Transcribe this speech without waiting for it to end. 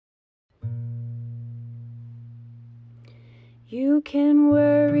You can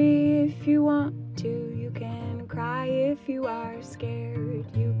worry if you want to, you can cry if you are scared.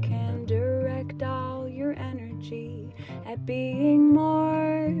 You can direct all your energy at being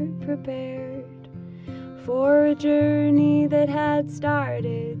more prepared for a journey that had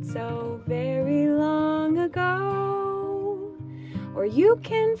started so very long ago. Or you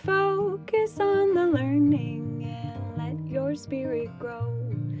can focus on the learning and let your spirit grow.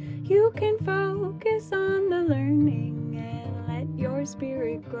 You can focus on the learning and let your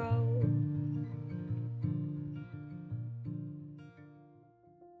spirit grow.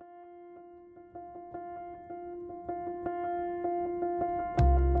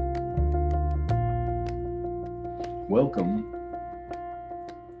 Welcome,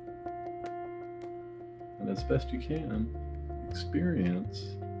 and as best you can,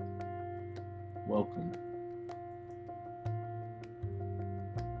 experience welcome.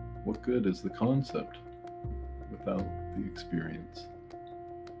 What good is the concept without the experience?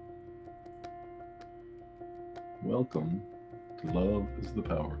 Welcome to Love is the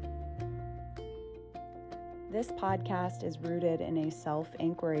Power. This podcast is rooted in a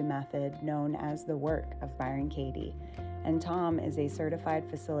self-inquiry method known as the work of Byron Katie, and Tom is a certified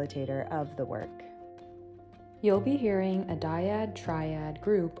facilitator of the work. You'll be hearing a dyad, triad,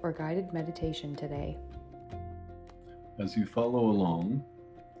 group, or guided meditation today. As you follow along,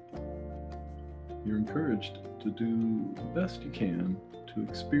 you're encouraged to do the best you can to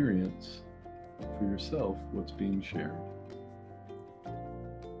experience for yourself what's being shared.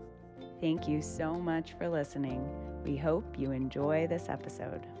 Thank you so much for listening. We hope you enjoy this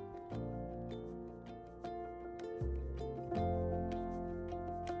episode.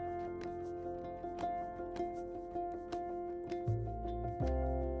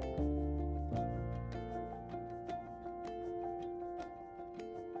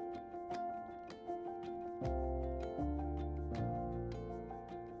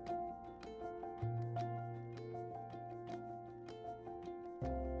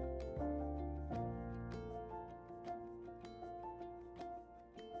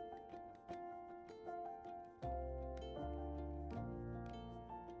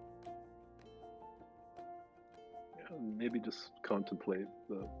 Maybe just contemplate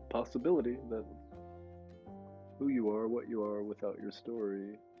the possibility that who you are, what you are without your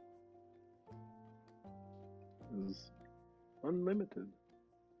story is unlimited.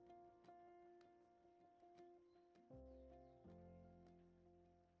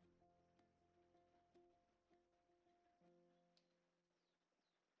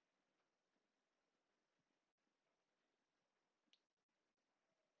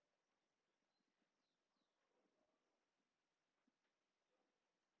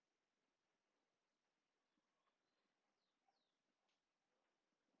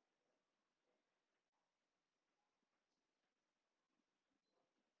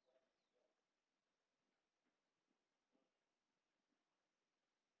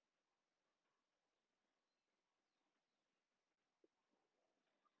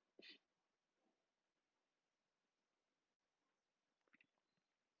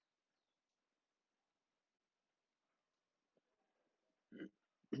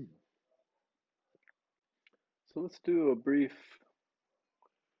 So let's do a brief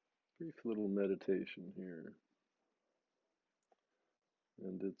little meditation here.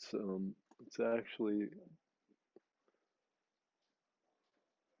 And it's actually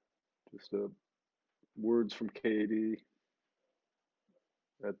just words from Katie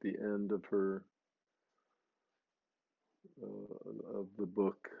at the end of her of the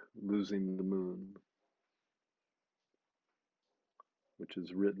book Losing the Moon, which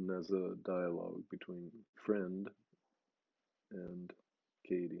is written as a dialogue between friend and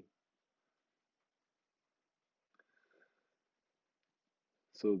Katie.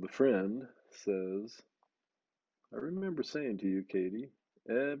 So the friend says, I remember saying to you, Katie,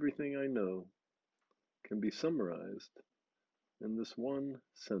 everything I know can be summarized in this one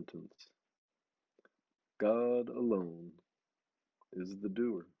sentence. God alone is the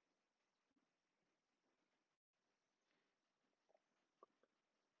doer.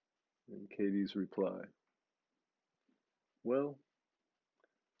 And Katie's reply, well,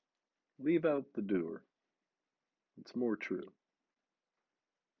 leave out the doer. It's more true.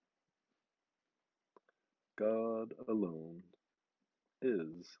 God alone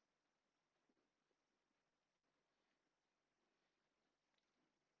is.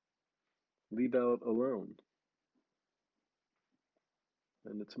 Leave out alone.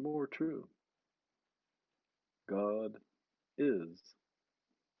 And it's more true. God is.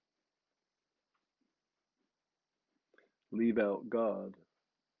 Leave out God.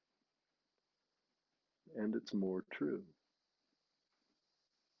 And it's more true.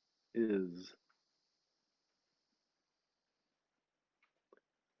 is.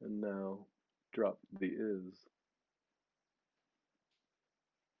 And now drop the is.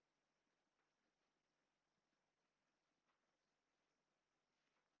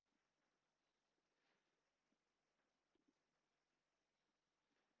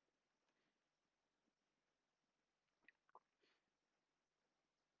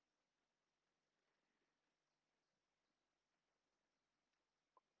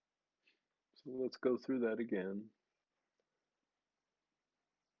 So let's go through that again.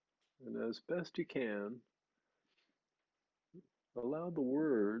 And as best you can, allow the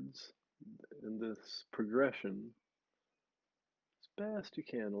words in this progression, as best you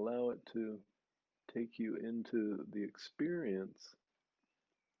can, allow it to take you into the experience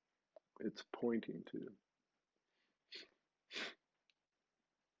it's pointing to.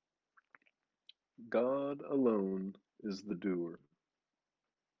 God alone is the doer.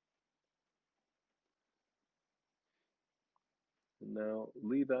 And now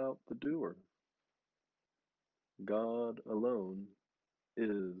leave out the doer. God alone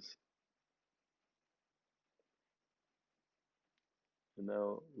is. And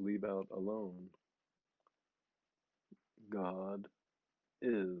now leave out alone. God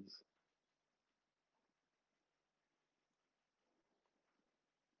is.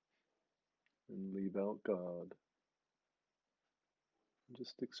 And leave out God.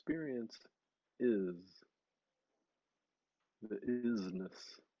 Just experience is, the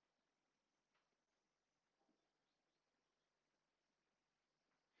isness.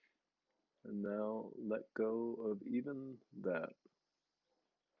 And now let go of even that.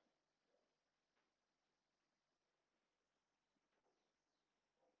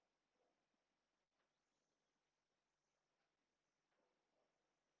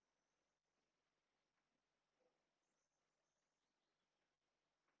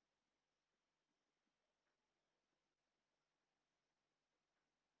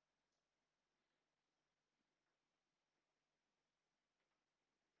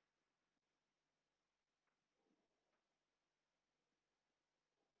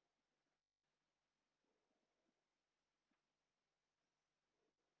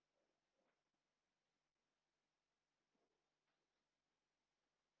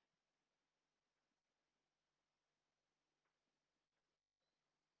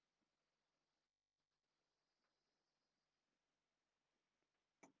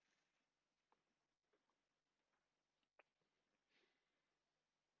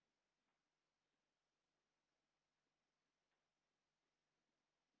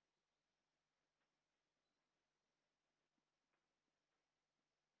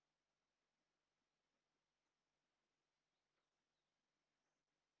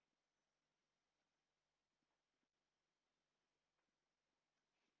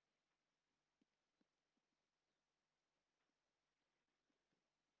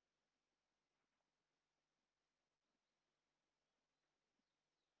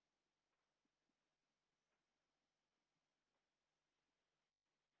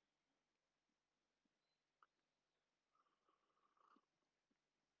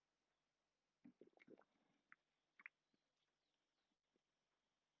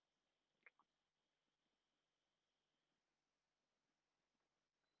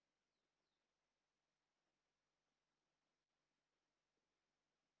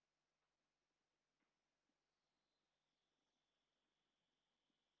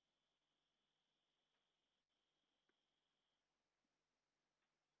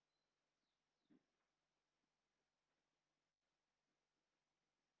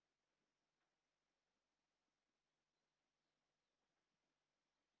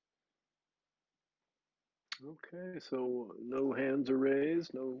 Okay, so no hands are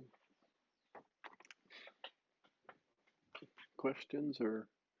raised, no questions or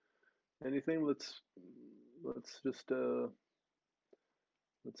anything. Let's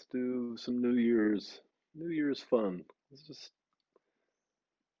do some New Year's fun. Let's just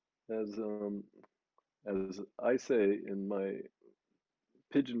as as I say in my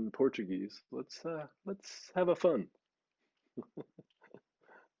pidgin Portuguese, let's have a fun.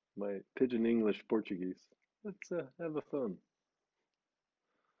 My pidgin English Portuguese. Let's have a fun.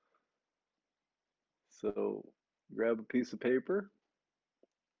 So grab a piece of paper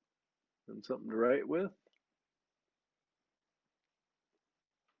and something to write with.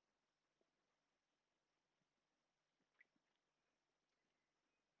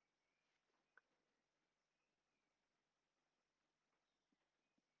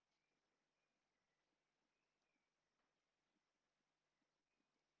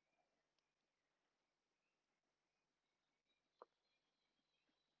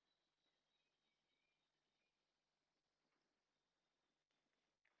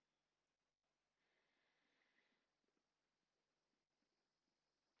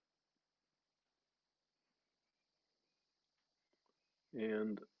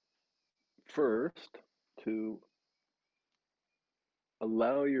 And first, to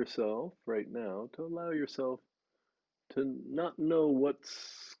allow yourself right now, to allow yourself to not know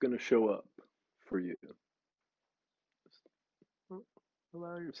what's going to show up for you. Just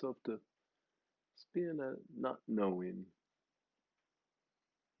allow yourself to just be in a not knowing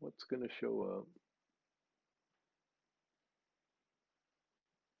what's going to show up.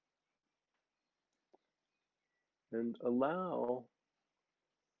 And allow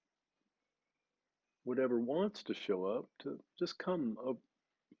whatever wants to show up to just come up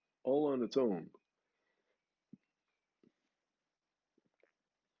all on its own.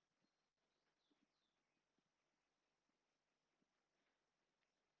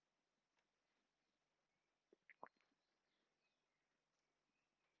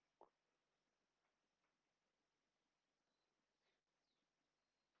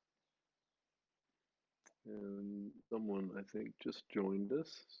 And someone, I think, just joined us.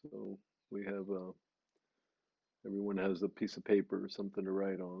 So we have everyone has a piece of paper or something to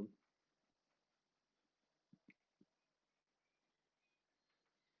write on.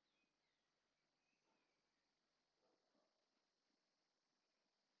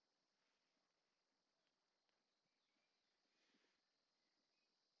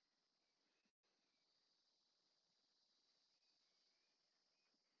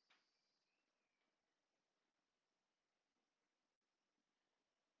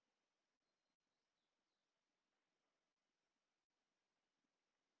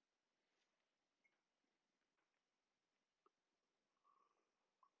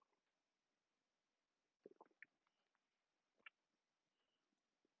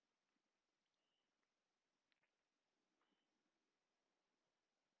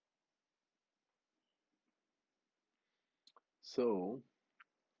 So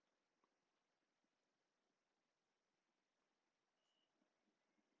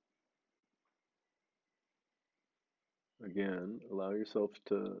again, allow yourself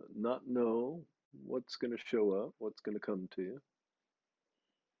to not know what's going to show up, what's going to come to you.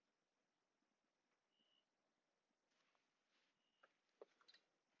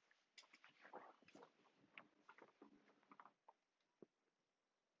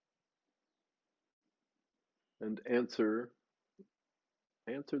 And answer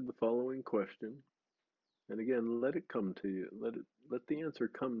the following question. And again, let it come to you. Let the answer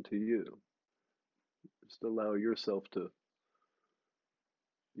come to you. Just allow yourself to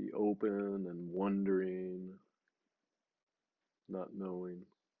be open and wondering, not knowing.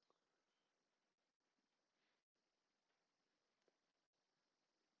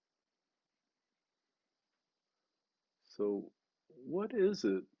 So, what is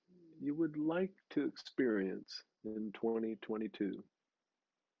it you would like to experience in 2022?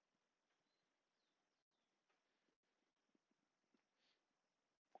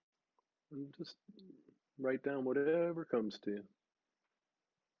 And just write down whatever comes to you.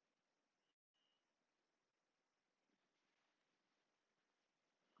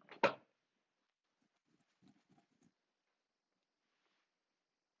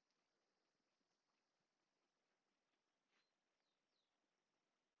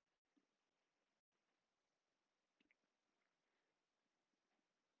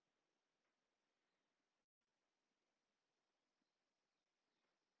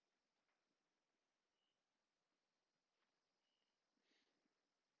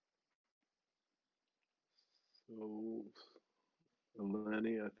 So,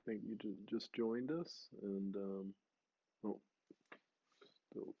 Eleni, I think you just joined us, and oh,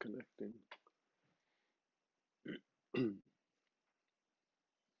 still connecting.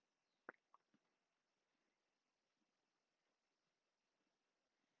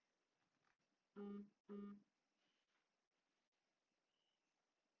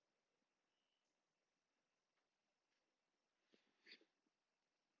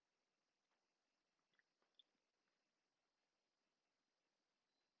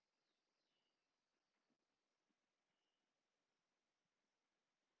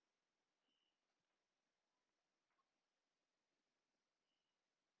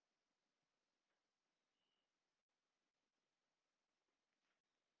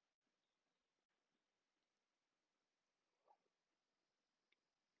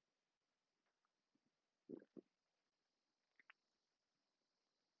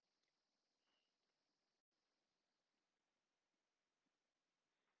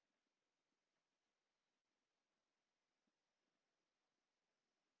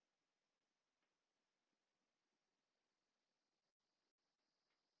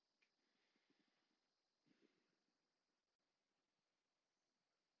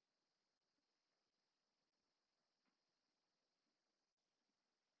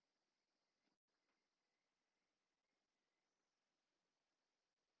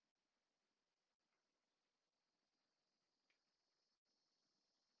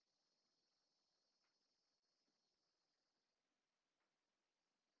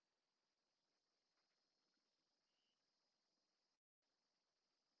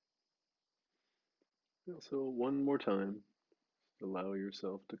 So one more time, allow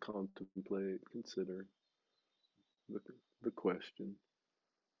yourself to contemplate, consider the, the question,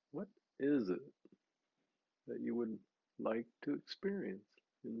 what is it that you would like to experience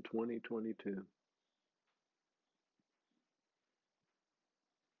in 2022?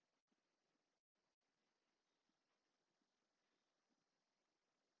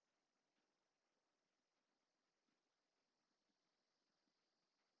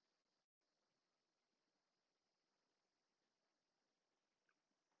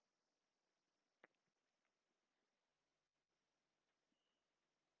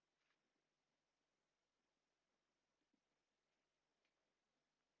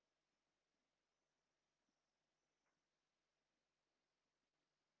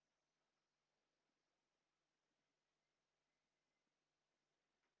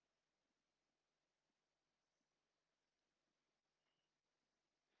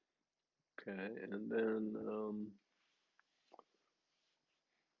 Okay, and then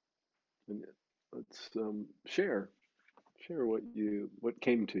and let's share what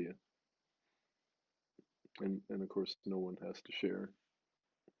came to you, and of course no one has to share.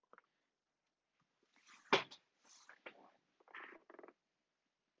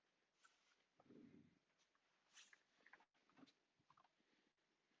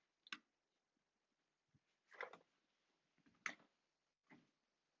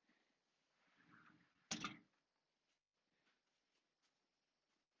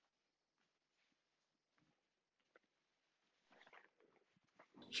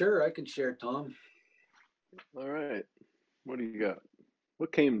 Sure, I can share, Tom. All right, what do you got?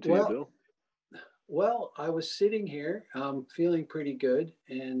 What came to you, Well, Bill? well, I was sitting here, feeling pretty good,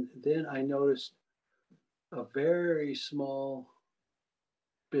 and then I noticed a very small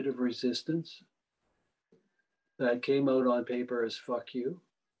bit of resistance that came out on paper as "fuck you,"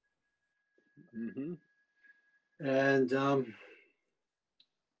 Mm-hmm. and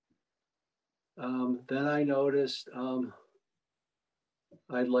then I noticed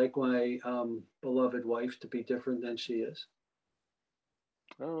I'd like my beloved wife to be different than she is.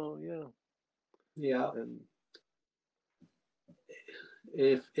 Oh yeah, Yeah, and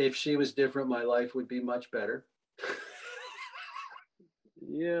if she was different, my life would be much better.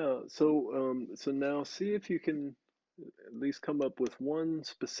 yeah. So now see if you can at least come up with one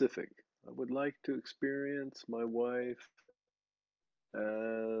specific. I would like to experience my wife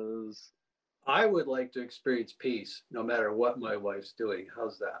as I would like to experience peace no matter what my wife's doing.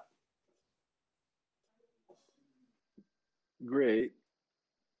 How's that? great.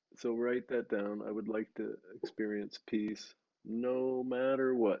 So write that down. I would like to experience peace no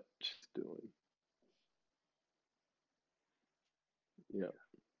matter what she's doing. Yeah,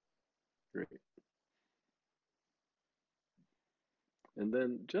 great. And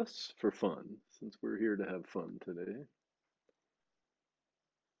then just for fun, since we're here to have fun today,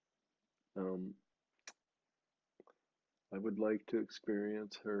 um, I would like to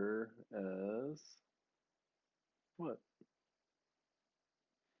experience her as what?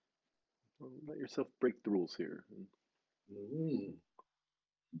 Well, let yourself break the rules here. Mm.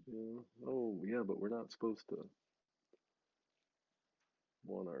 Oh, yeah, but we're not supposed to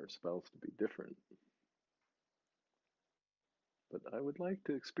want our spouse to be different. But I would like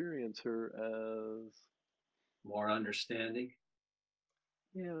to experience her as, More understanding.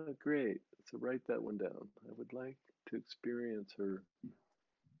 yeah, great. So write that one down. I would like to experience her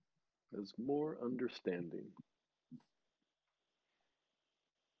as more understanding.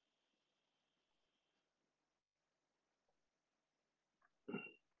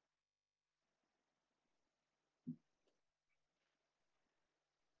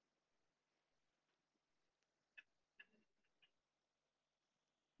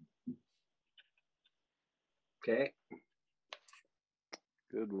 Okay.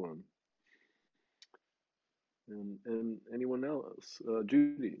 Good one. And anyone else?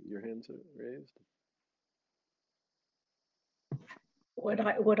 Judy, your hands are raised.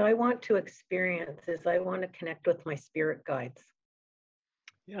 What I want to experience is I want to connect with my spirit guides.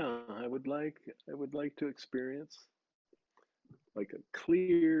 Yeah, I would like to experience like a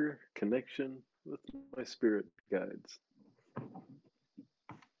clear connection with my spirit guides.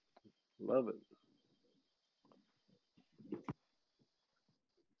 Love it.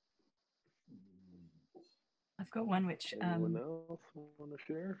 I've got one which Anyone else want to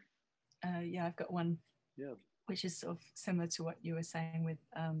share? yeah, I've got one Yeah. which is sort of similar to what you were saying with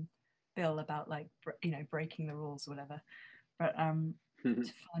Bill about like breaking the rules or whatever, but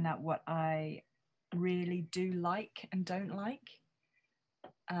to find out what I really do like and don't like,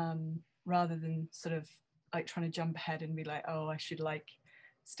 rather than sort of like trying to jump ahead and be like, oh, I should like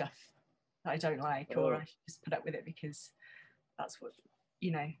stuff that I don't like, or I should just put up with it because that's what,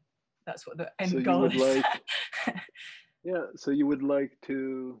 you know, that's what the So end you goal would is. like, yeah, so you would like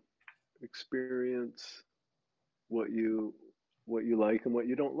to experience what you like and what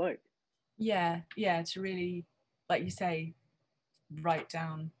you don't like. Yeah, to really, like you say, write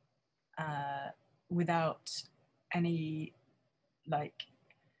down without any like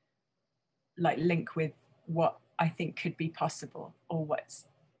link with what I think could be possible or what's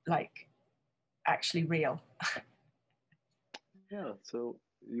like actually real. Yeah, so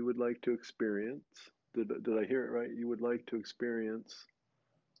you would like to experience, did I hear it right? You would like to experience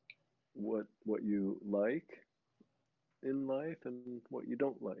what you like in life and what you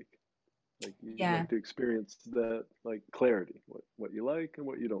don't like. Like you'd Yeah, like to experience that like clarity, what you like and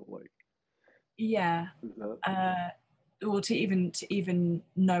what you don't like. yeah. Is that Or to even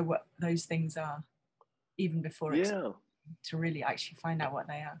know what those things are, even before yeah, to really actually find out what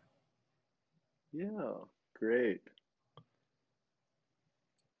they are. yeah, great.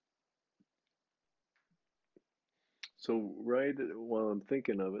 So write it while I'm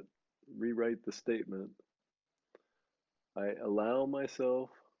thinking of it, rewrite the statement. I allow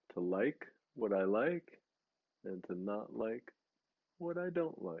myself to like what I like and to not like what I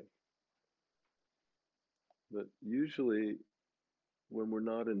don't like. But usually when we're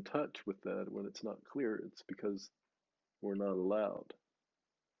not in touch with that, when it's not clear, it's because we're not allowed,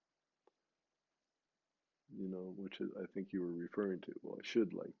 which is, I think you were referring to. Well, I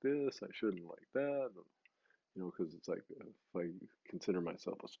should like this, I shouldn't like that, because it's like if I consider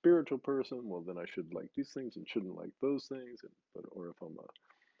myself a spiritual person, well, then I should like these things and shouldn't like those things. Or if I'm a,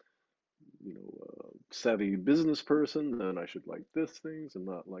 savvy business person, then I should like this things and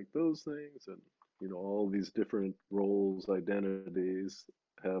not like those things. And, all these different roles, identities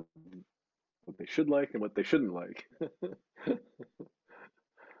have what they should like and what they shouldn't like.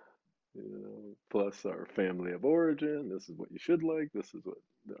 Plus our family of origin. This is what you should like. This is what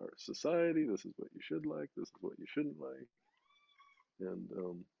our society. This is what you should like. This is what you shouldn't like. And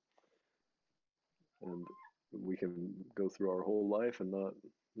we can go through our whole life and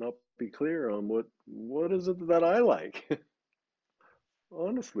not be clear on what is it that I like.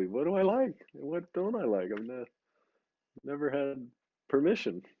 Honestly, what do I like and what don't I like? I've never had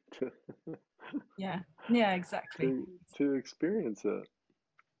permission to Yeah, exactly. to experience that.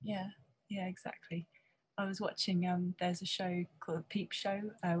 Yeah, exactly. I was watching, there's a show called Peep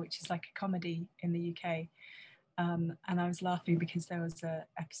Show, which is like a comedy in the UK. And I was laughing because there was an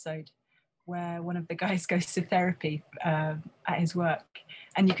episode where one of the guys goes to therapy at his work.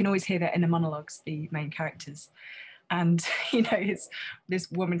 And you can always hear their inner monologues, the main characters. And, this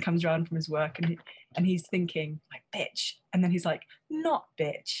woman comes around from his work and he's thinking, like, bitch. And then he's like, not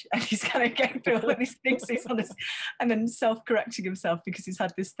bitch. And he's kind of going through all of these things he's on his, and then self-correcting himself because he's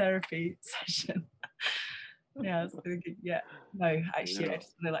had this therapy session. Yeah, I was thinking, no, actually, Yeah. I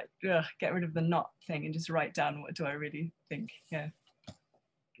just want to get rid of the not thing and just write down what do I really think. Yeah.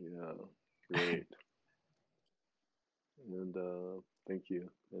 Yeah, great. And thank you.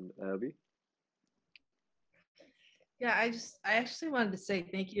 And Abby? Yeah, I actually wanted to say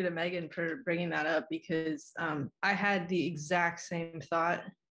thank you to Megan for bringing that up because I had the exact same thought,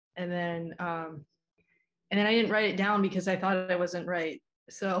 and then I didn't write it down because I thought I wasn't right.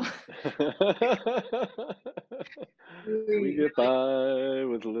 So we get by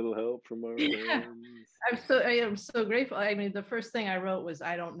with a little help from our friends. I am so grateful. I mean, the first thing I wrote was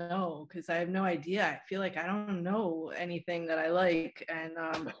I don't know because I have no idea. I feel like I don't know anything that I like, and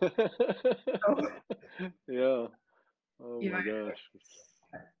yeah. Oh my gosh.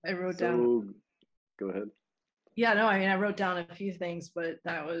 I wrote down. Go ahead. Yeah, no, I mean, I wrote down a few things, but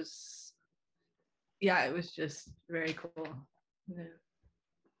that was, it was just very cool. Yeah.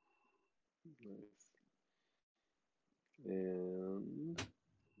 Nice. And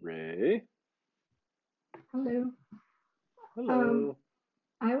Ray. Hello. Hello.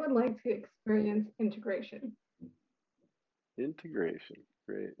 I would like to experience integration. Integration.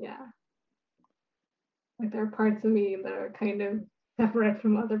 Great. Yeah. Like there are parts of me that are kind of separate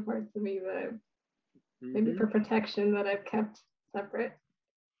from other parts of me that maybe for protection that I've kept separate.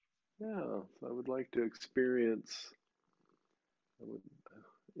 Yeah, so I would like to experience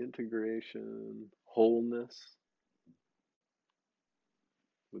integration, wholeness.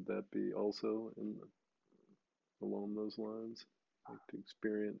 Would that be also along those lines? Like to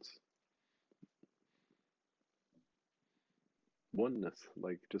experience oneness,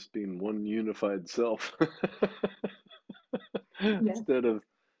 like just being one unified self instead of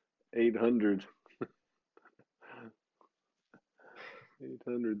 800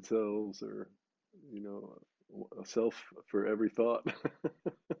 selves, or a self for every thought.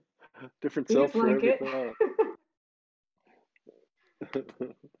 Different Feels self for like every it.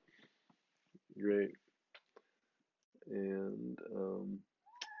 thought. Great. And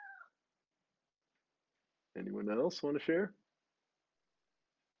anyone else want to share?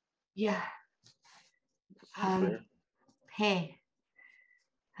 Yeah. Fair. Hey,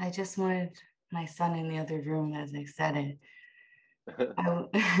 I just wanted my son in the other room as I said it.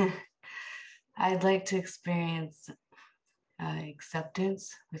 I'd like to experience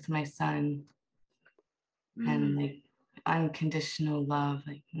acceptance with my son and like unconditional love,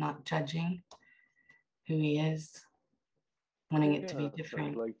 like not judging who he is, wanting it to be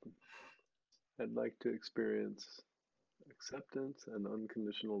different. I'd like to experience acceptance and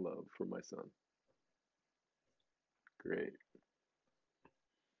unconditional love for my son. Great.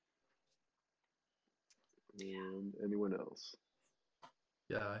 And anyone else?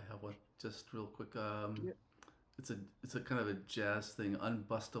 Yeah, I have one just real quick. It's a kind of a jazz thing.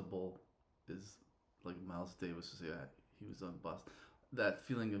 Unbustable is like Miles Davis was. Yeah, he was unbust. That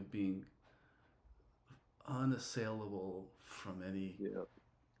feeling of being unassailable from any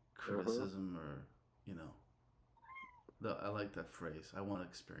criticism or I like that phrase. I want to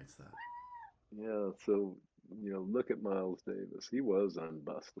experience that. Yeah, so look at Miles Davis. He was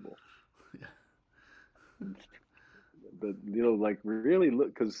unbustable. Yeah. But like really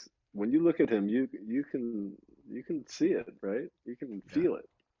look, because when you look at him, you can see it, right? You can feel it.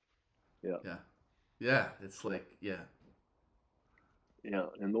 Yeah. Yeah. Yeah. It's like yeah. Yeah,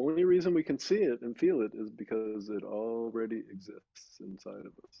 and the only reason we can see it and feel it is because it already exists inside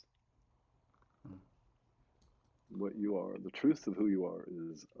of us. What you are, the truth of who you are,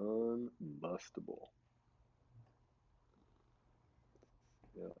 is unbustable.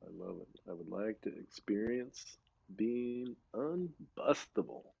 Yeah, I love it. I would like to experience being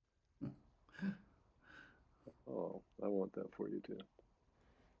unbustable. Oh, I want that for you too.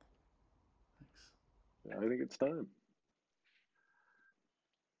 Thanks. Yeah, I think it's time.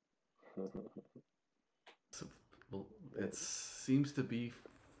 It seems to be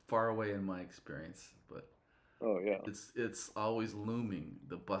far away in my experience, but oh yeah, it's always looming.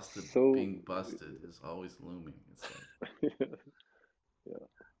 The being busted is always looming. It's like yeah,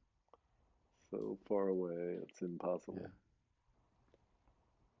 so far away, it's impossible. Yeah.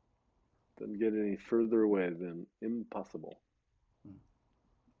 Doesn't get any further away than impossible.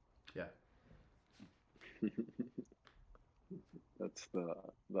 Yeah. That's the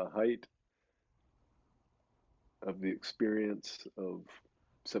height of the experience of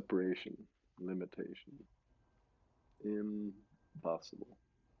separation, limitation. Impossible.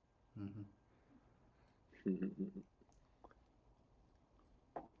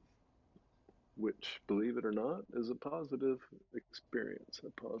 Which, believe it or not, is a positive experience,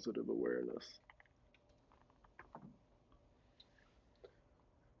 a positive awareness.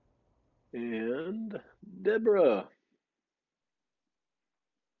 And Deborah.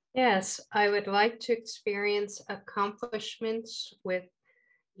 Yes, I would like to experience accomplishments with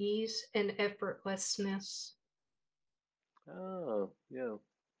ease and effortlessness. Oh, yeah.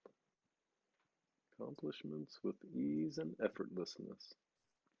 Accomplishments with ease and effortlessness.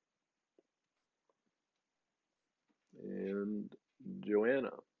 And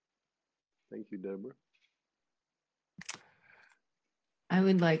Joanna. Thank you, Deborah. I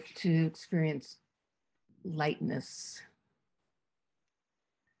would like to experience lightness.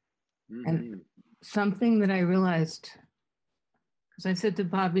 And something that I realized, because I said to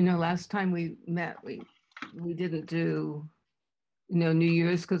Bob, last time we met, we didn't do, New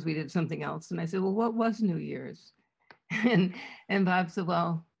Year's because we did something else. And I said, well, what was New Year's? And Bob said,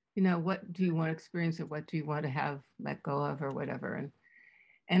 well, what do you want to experience or what do you want to have let go of or whatever?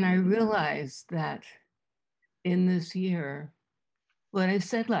 And I realized that in this year, what I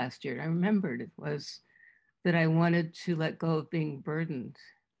said last year, I remembered it was that I wanted to let go of being burdened.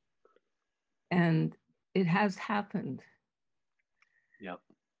 And it has happened. Yep.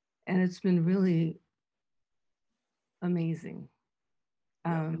 And it's been really amazing.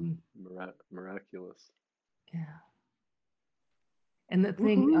 Miraculous. Yeah. And the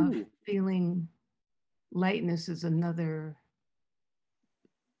thing of feeling lightness is a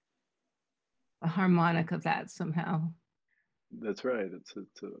harmonic of that somehow. That's right. It's a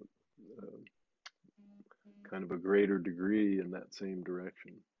kind of a greater degree in that same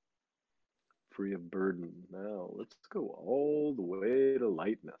direction. Free of burden. Now let's go all the way to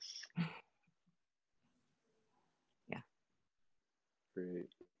lightness. Yeah.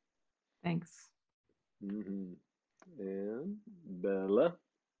 Great. Thanks. And Bella.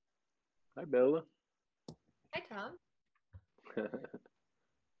 Hi, Bella. Hi, Tom.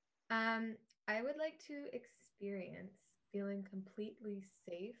 I would like to experience feeling completely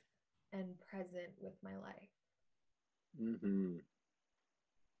safe and present with my life. Mm-hmm.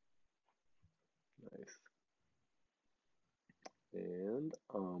 Nice. And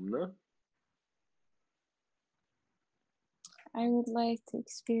Amna? I would like to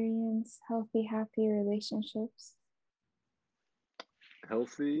experience healthy, happy relationships.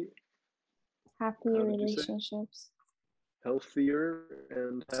 Healthy? Happy How did you say? relationships. Healthier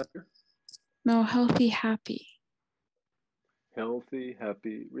and happier? No, healthy, happy. Healthy,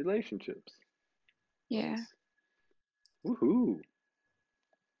 happy relationships. Yeah. Nice. Woohoo!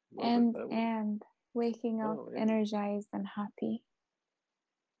 Love it. And waking up energized and happy.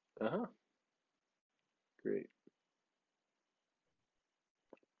 Uh-huh. Great.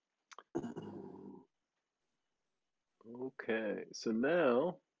 Okay, so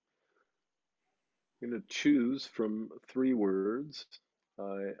now I'm going to choose from 3 words.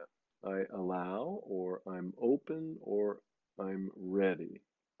 I allow, or I'm open, or I'm ready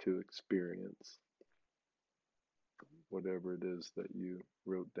to experience whatever it is that you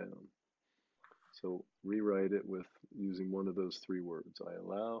wrote down. So rewrite it with using one of those 3 words. I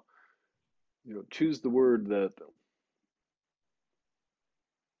allow. Choose the word that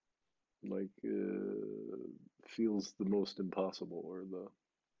feels the most impossible, or the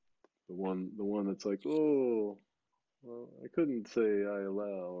one that's like, oh, well, I couldn't say I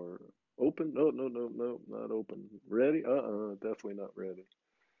allow, or open. No, not open. Ready? Definitely not ready.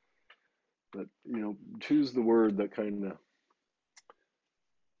 But choose the word that kind of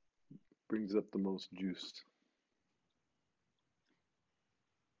brings up the most juice.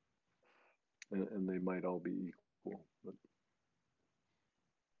 And they might all be equal, but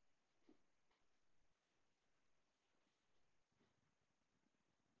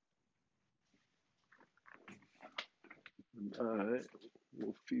all right,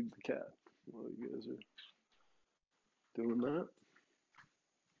 we'll feed the cat while you guys are doing that.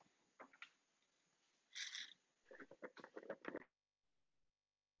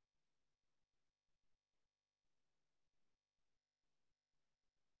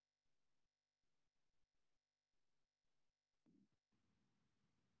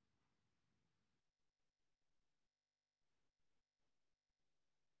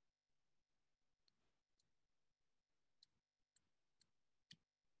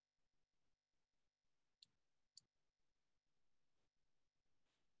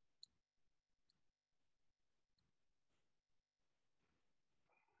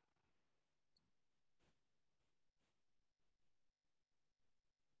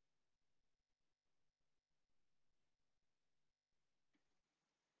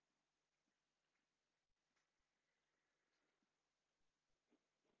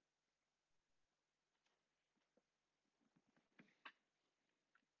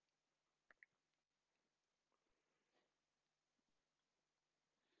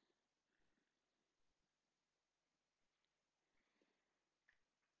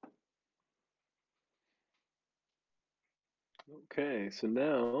 Okay, so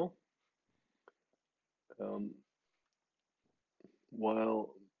now,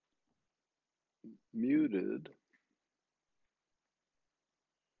 while muted,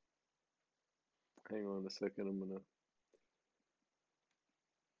 hang on a second, I'm gonna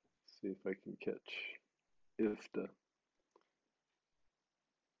see if I can catch Ifta.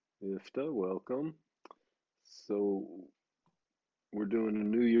 Ifta, welcome. So we're doing a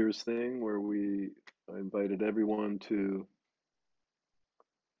New Year's thing where I invited everyone to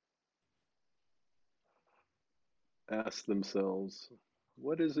ask themselves,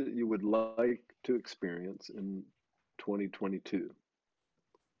 what is it you would like to experience in 2022?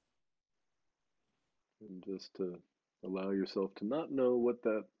 And just to allow yourself to not know what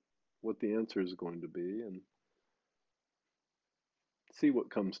the answer is going to be, and see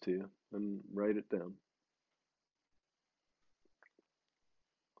what comes to you and write it down.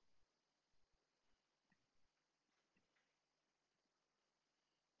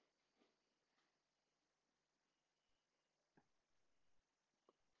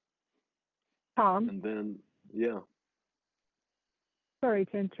 Tom? And then, yeah. Sorry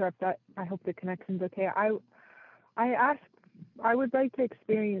to interrupt. I hope the connection's okay. I asked, I would like to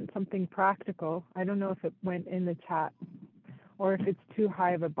experience something practical. I don't know if it went in the chat or if it's too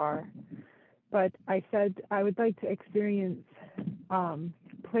high of a bar, but I said I would like to experience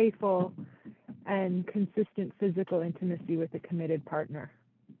playful and consistent physical intimacy with a committed partner.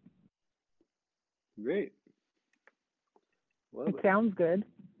 Great. Love it. Sounds good.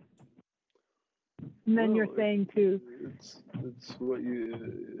 And then you're saying to... It's what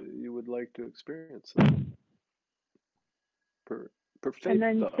you would like to experience. Perfect. And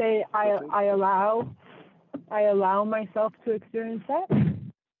then say I allow myself to experience that.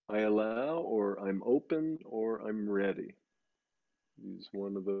 I allow, or I'm open, or I'm ready. Use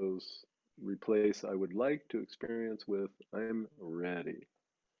one of those. Replace I would like to experience with I'm ready.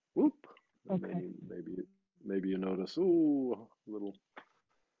 Whoop. And Okay. then maybe you notice, ooh, a little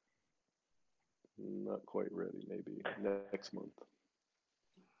not quite ready, maybe next month.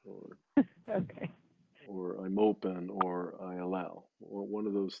 Or Okay. or I'm open, or I allow, or one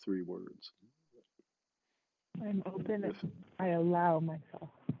of those three words. I'm open. I allow myself.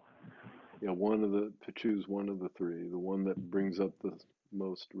 Yeah, to choose one of the three, the one that brings up the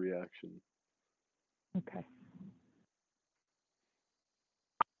most reaction. Okay.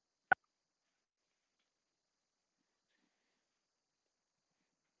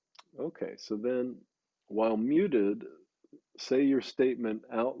 Okay, so then while muted, say your statement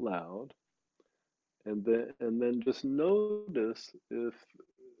out loud, and then just notice if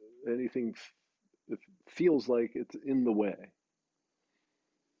anything if feels like it's in the way.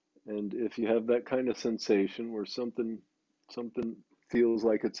 And if you have that kind of sensation where something feels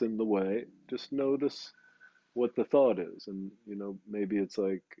like it's in the way, just notice what the thought is. And maybe it's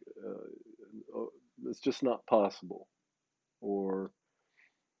like oh, it's just not possible, or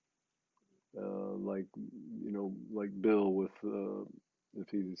like like Bill with if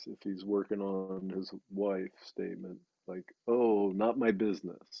he's working on his wife statement, like, oh, not my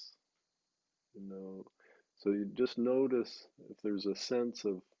business. So you just notice if there's a sense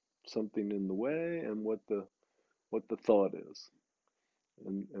of something in the way, and what the thought is,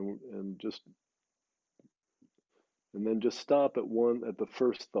 and then just stop at the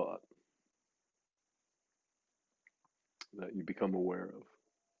first thought that you become aware of.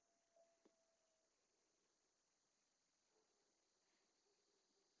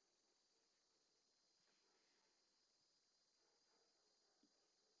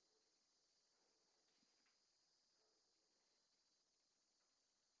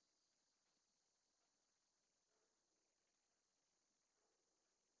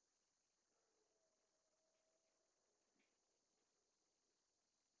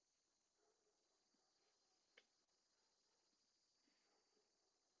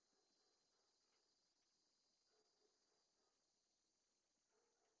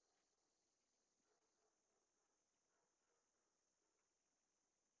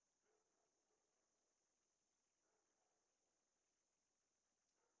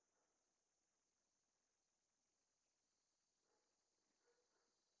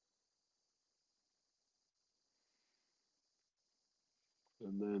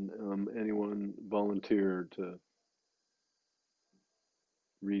 And then anyone volunteer to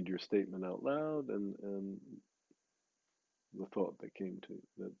read your statement out loud, and the thought that came to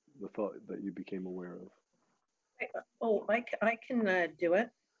the thought that you became aware of. I can do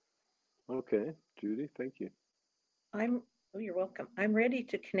it. Okay, Judy, thank you. You're welcome. I'm ready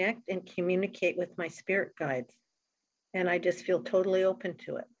to connect and communicate with my spirit guides. And I just feel totally open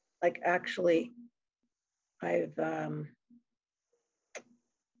to it. Like, actually, I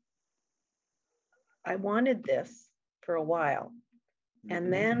wanted this for a while.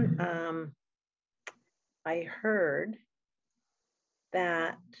 And then I heard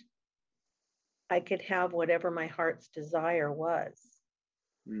that I could have whatever my heart's desire was.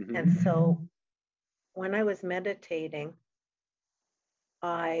 And so when I was meditating,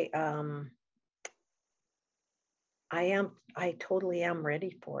 I totally am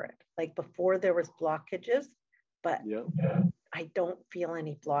ready for it. Like, before there was blockages, but I don't feel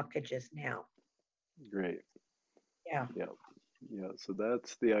any blockages now. Great. Yeah. So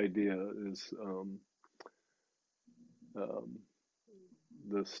that's the idea, is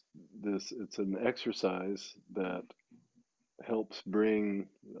this it's an exercise that helps bring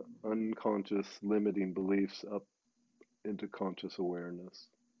unconscious limiting beliefs up into conscious awareness.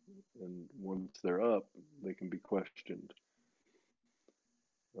 And once they're up, they can be questioned.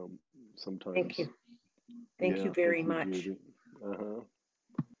 Sometimes. Thank you. Thank you very much.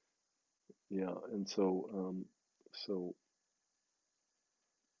 Yeah, and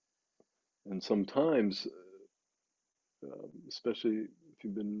and sometimes, especially if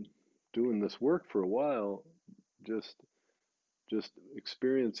you've been doing this work for a while, just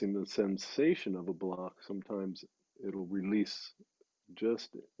experiencing the sensation of a block, sometimes it'll release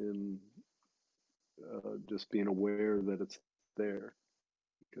just in just being aware that it's there,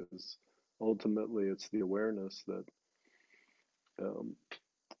 because ultimately it's the awareness that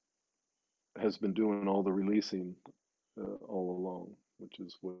has been doing all the releasing all along, which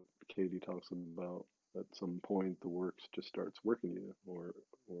is what Katie talks about. At some point, the work just starts working you, or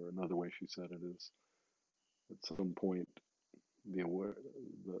another way she said it is, at some point,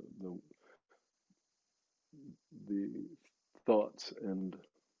 the thoughts and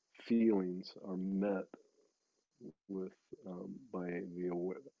feelings are met with by the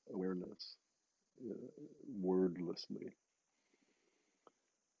awareness wordlessly,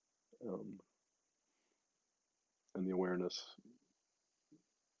 and the awareness,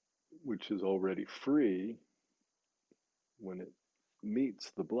 which is already free, when it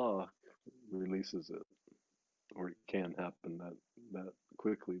meets the block, releases it, or it can happen that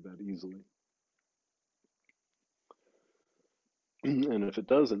quickly, that easily. And if it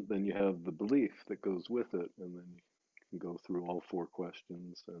doesn't, then you have the belief that goes with it, and then you can go through all 4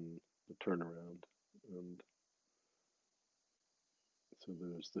 questions and the turnaround. And so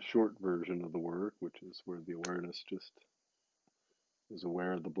there's the short version of the work, which is where the awareness just is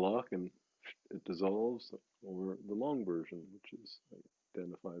aware of the block and it dissolves, or the long version, which is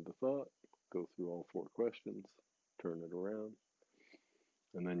identify the thought, go through all 4 questions, turn it around,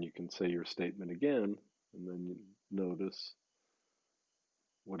 and then you can say your statement again, and then you notice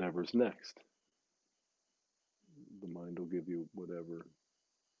whatever's next. The mind will give you whatever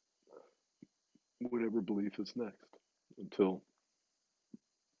belief is next, until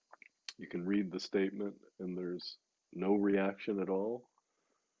you can read the statement and there's no reaction at all.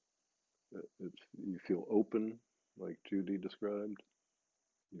 You feel open, like Judy described.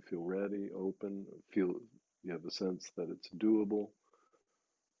 You feel ready, open, you have the sense that it's doable.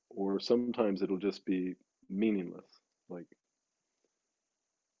 Or sometimes it'll just be meaningless, like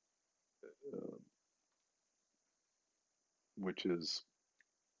which is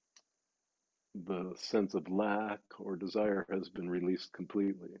the sense of lack or desire has been released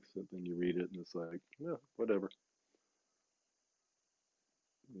completely. So then you read it and it's like, yeah, whatever.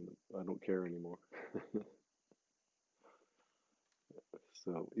 I don't care anymore.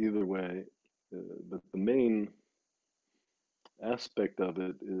 So either way, but the main aspect of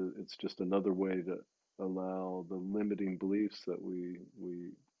it is it's just another way to allow the limiting beliefs that we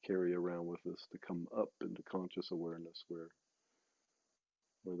carry around with us to come up into conscious awareness, where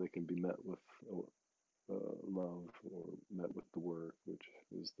they can be met with love, or met with the work, which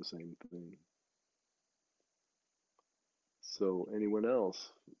is the same thing. So anyone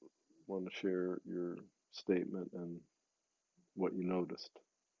else want to share your statement and what you noticed?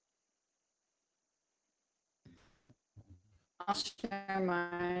 I'll share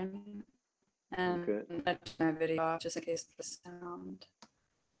mine and Okay. I turn my video off just in case the sound.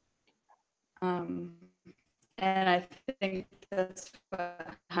 And I think that's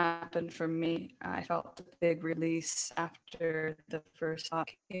what happened for me. I felt a big release after the first thought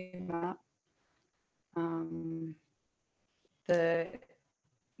came up. The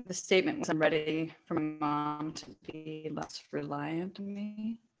statement was, I'm ready for my mom to be less reliant on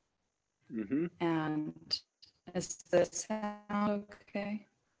me. Mm-hmm. And is the sound okay?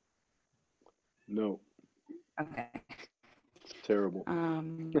 No. Okay. It's terrible.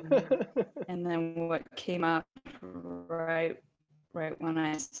 And then what came up right when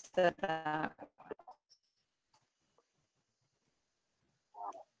I said that.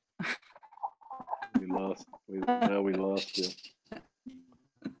 Now we lost you.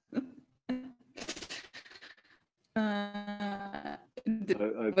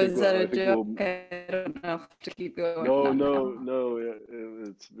 Was that a joke? I don't know if to keep going. No.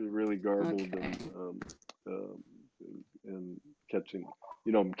 It's really garbled. Okay. And catching,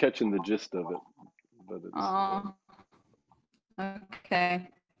 I'm catching the gist of it, but it's. Okay.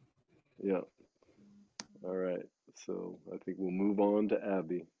 Yeah. All right. So I think we'll move on to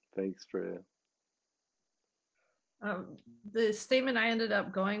Abby. Thanks, Freya. The statement I ended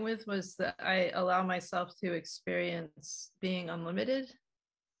up going with was that I allow myself to experience being unlimited,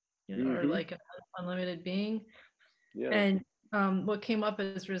 or like an unlimited being. Yeah. And what came up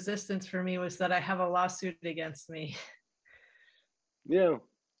as resistance for me was that I have a lawsuit against me. Yeah.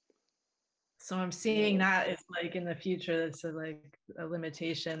 So I'm seeing that as like in the future, that's like a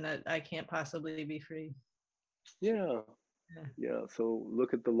limitation that I can't possibly be free. Yeah. So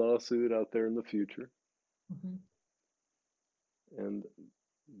look at the lawsuit out there in the future. Mm-hmm. And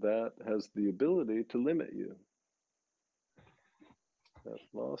that has the ability to limit you. That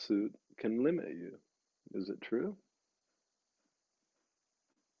lawsuit can limit you. Is it true?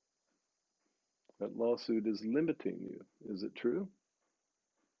 That lawsuit is limiting you. Is it true?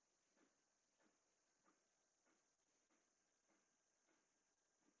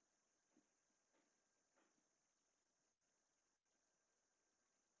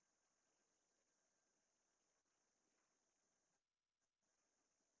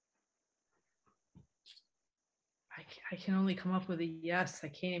 I can only come up with a yes. I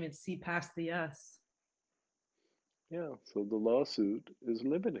can't even see past the yes. Yeah, so the lawsuit is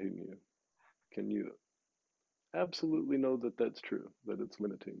limiting you. Can you absolutely know that that's true, that it's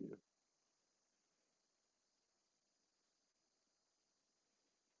limiting you?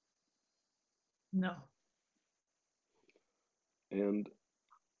 No. And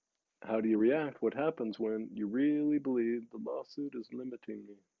how do you react? What happens when you really believe the lawsuit is limiting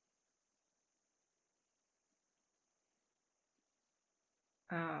me?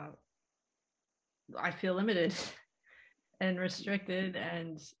 I feel limited and restricted,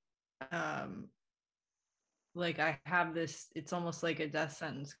 and um, like I have this. It's almost like a death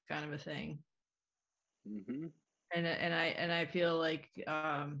sentence kind of a thing. Mm-hmm. And I feel like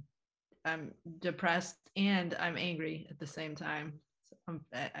I'm depressed and I'm angry at the same time. So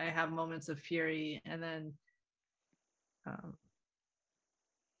I have moments of fury, and then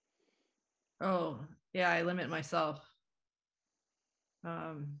oh yeah, I limit myself.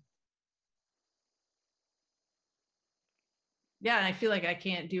 Yeah, and I feel like I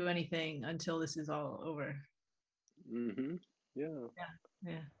can't do anything until this is all over. Mm-hmm. Yeah.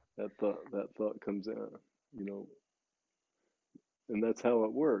 Yeah. That thought comes out, you know, and that's how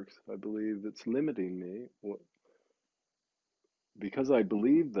it works. I believe it's limiting me. Because I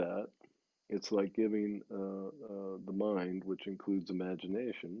believe that, it's like giving the mind, which includes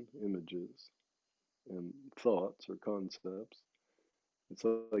imagination, images, and thoughts or concepts, it's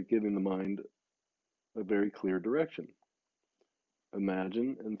like giving the mind a very clear direction.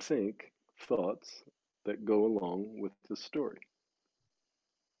 Imagine and think thoughts that go along with the story,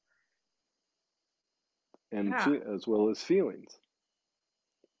 and Yeah. as well as feelings.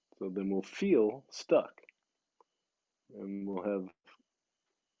 So then we'll feel stuck, and we'll have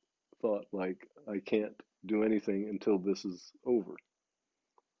thought like, I can't do anything until this is over.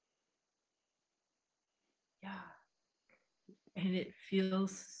 Yeah. And it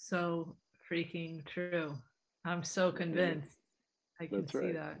feels so freaking true. I'm so convinced. I can That's see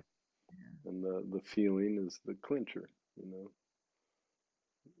right. that. And the feeling is the clincher, you know.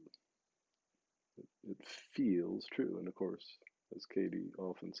 It feels true. And of course, as Katie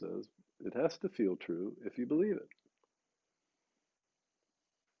often says, it has to feel true if you believe it.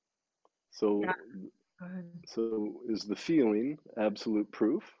 So, so is the feeling absolute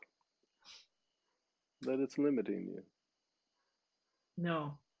proof that it's limiting you?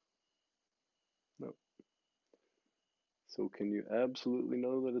 No. No. So can you absolutely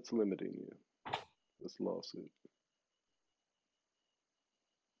know that it's limiting you, this lawsuit?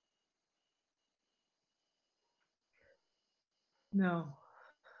 No.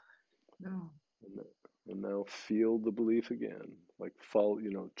 No. And now feel the belief again, like follow, you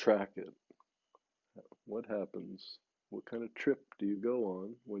know, track it. What happens? What kind of trip do you go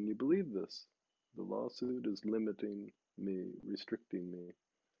on when you believe this? The lawsuit is limiting me, restricting me.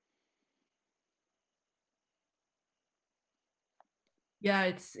 Yeah,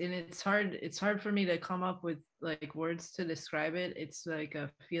 it's hard for me to come up with like words to describe it. It's like a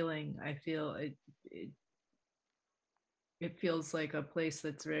feeling. I feel it feels like a place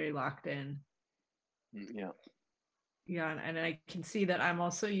that's very locked in. Yeah. Yeah, and I can see that I'm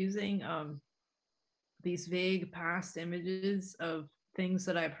also using these vague past images of things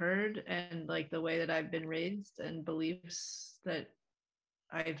that I've heard and like the way that I've been raised and beliefs that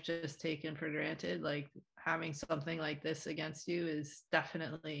I've just taken for granted. Like having something like this against you is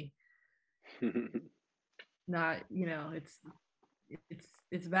definitely not, you know,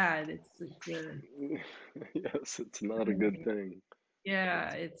 it's bad. Yes, it's not a good thing.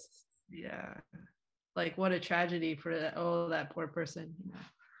 Yeah, yeah, like what a tragedy for that. Oh, that poor person, you know,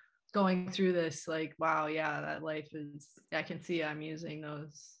 going through this. Like, wow, yeah, that life is. I can see I'm using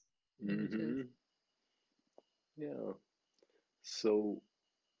those images. Mm-hmm. Yeah. So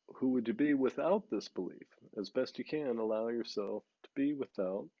who would you be without this belief? As best you can, allow yourself to be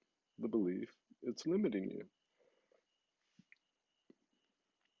without the belief it's limiting you.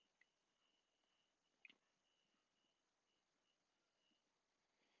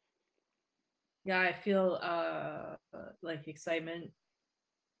 Yeah, I feel like excitement,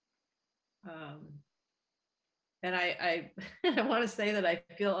 and I want to say that I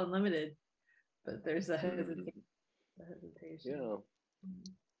feel unlimited, but there's a hesitation. Yeah.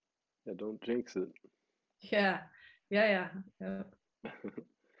 Yeah, don't jinx it. Yeah, yeah.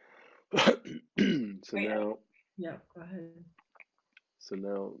 So now, yeah, go ahead. so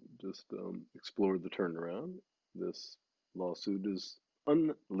now just explore the turnaround. This lawsuit is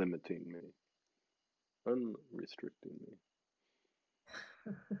unlimiting me, unrestricting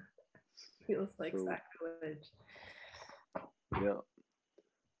me. Feels like So, sacrilege. yeah.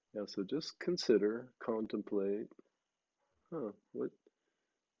 Yeah, so just consider, contemplate, what,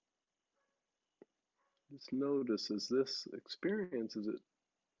 just notice, is this experience, is it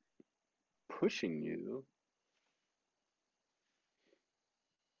pushing you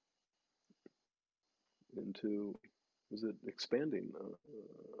into, is it expanding,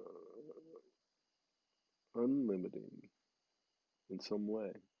 unlimiting in some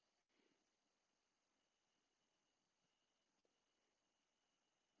way?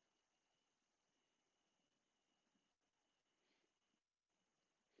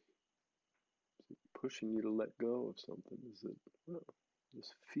 Is it pushing you to let go of something? Is it, well,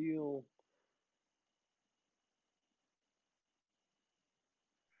 just feel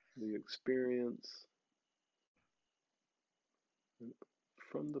the experience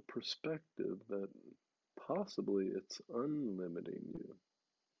from the perspective that possibly it's unlimiting you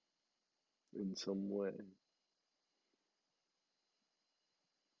in some way.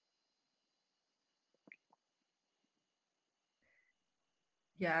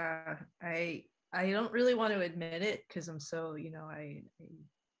 Yeah, I don't really want to admit it because I'm so,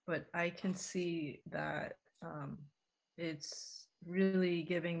 but I can see that it's really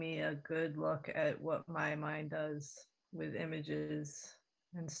giving me a good look at what my mind does with images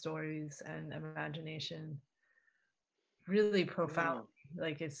and stories and imagination. Really profound. Yeah.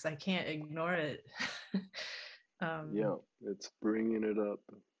 Like I can't ignore it. Yeah, it's bringing it up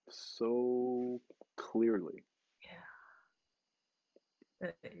so clearly.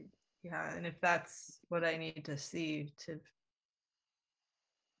 Yeah, and if that's what I need to see to.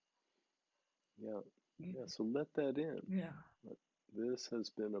 Yeah, so let that in. Yeah. This has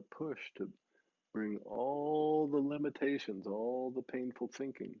been a push to bring all the limitations, all the painful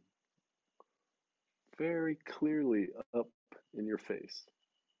thinking very clearly up in your face.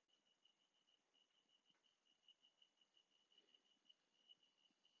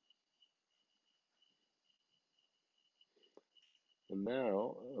 And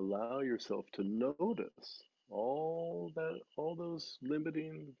now allow yourself to notice all those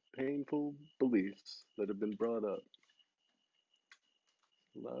limiting, painful beliefs that have been brought up.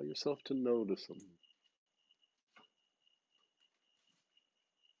 Allow yourself to notice them.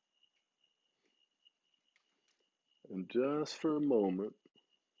 And just for a moment,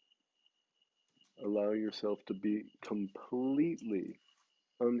 allow yourself to be completely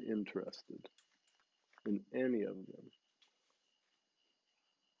uninterested in any of them.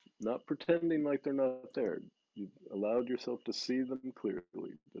 Not pretending like they're not there. You've allowed yourself to see them clearly,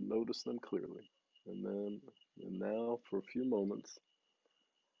 to notice them clearly. And now for a few moments,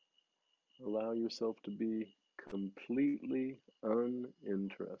 allow yourself to be completely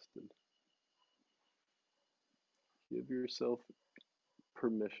uninterested. Give yourself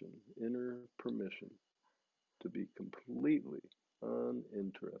permission, inner permission, to be completely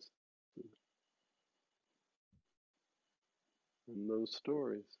uninterested in those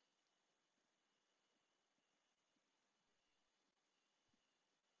stories.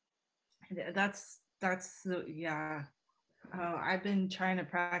 That's yeah. I've been trying to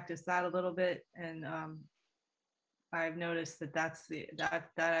practice that a little bit, and I've noticed that that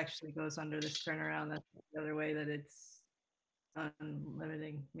actually goes under this turnaround. That's the other way that it's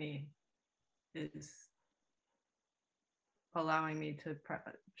unlimiting me, is allowing me to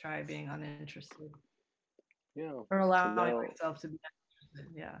try being uninterested. Yeah. Or allowing myself to be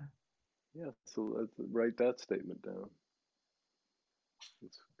uninterested. Yeah. Yeah. So let's write that statement down.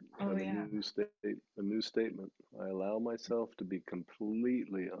 It's a new statement. I allow myself to be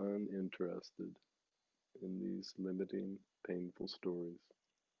completely uninterested in these limiting, painful stories.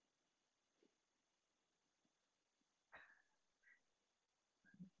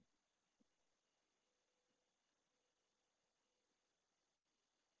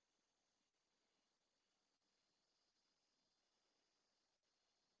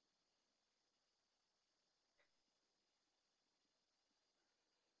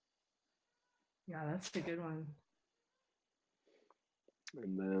 Yeah, that's a good one.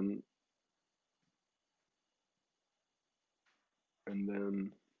 And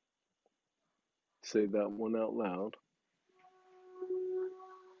then say that one out loud.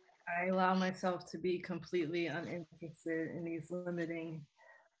 I allow myself to be completely uninterested in these limiting,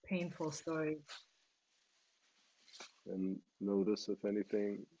 painful stories. And notice if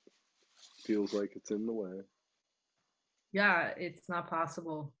anything feels like it's in the way. Yeah, it's not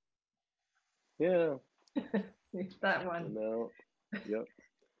possible. Yeah. That one. And now, yep.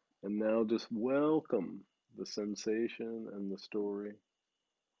 And now just welcome the sensation and the story.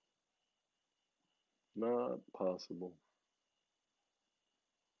 Not possible.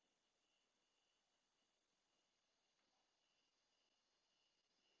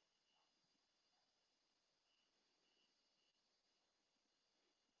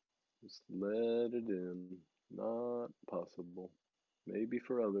 Just let it in. Not possible. Maybe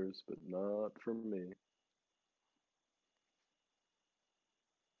for others, but not for me.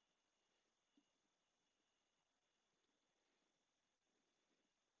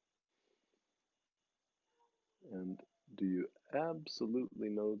 And do you absolutely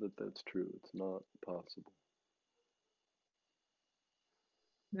know that that's true? It's not possible.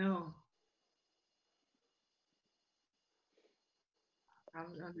 No.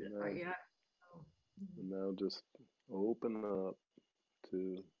 Yeah. And now just open up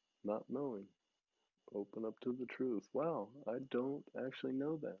to not knowing. Open up to the truth. Wow, I don't actually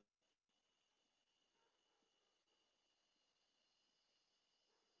know that.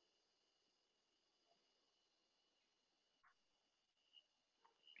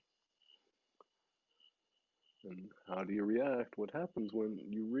 And how do you react? What happens when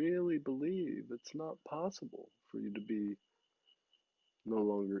you really believe it's not possible for you to be no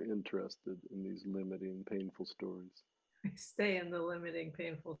longer interested in these limiting, painful stories? I stay in the limiting,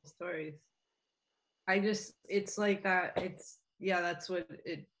 painful stories. It's like that. That's what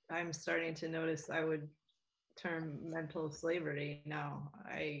I'm starting to notice. I would term mental slavery now.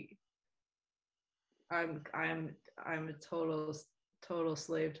 I'm a total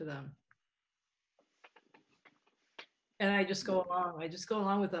slave to them. And I just go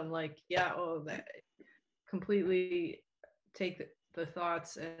along with them, like, yeah, that completely take the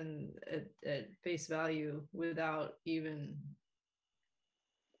thoughts and at face value without even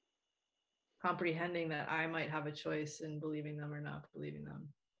comprehending that I might have a choice in believing them or not believing them.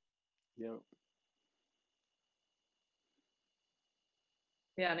 Yeah.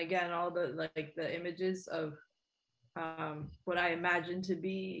 Yeah, and again, all the images of what I imagine to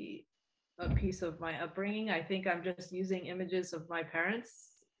be a piece of my upbringing. I think I'm just using images of my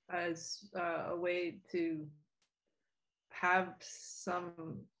parents as a way to have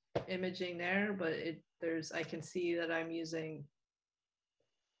some imaging there, but I can see that I'm using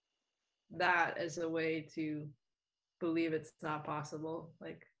that as a way to believe it's not possible.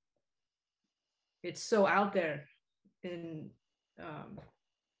 Like, it's so out there in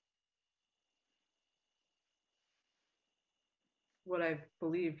what I've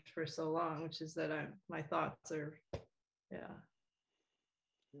believed for so long, which is that my thoughts are, yeah.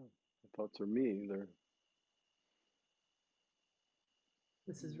 Yeah, my thoughts are me.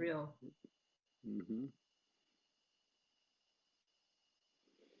 This is real. Mm-hmm.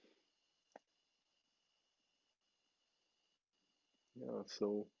 Yeah,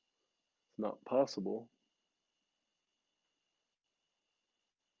 so it's not possible.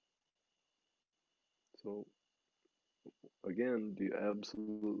 So again, do you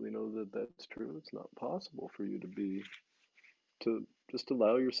absolutely know that that's true? It's not possible for you to just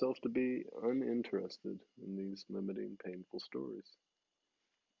allow yourself to be uninterested in these limiting, painful stories.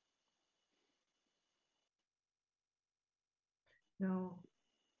 No.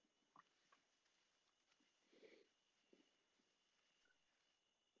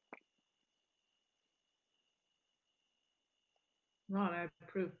 No, I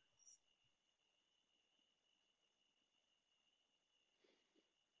approve.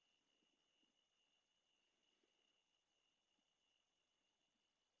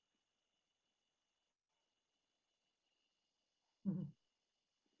 Mm-hmm.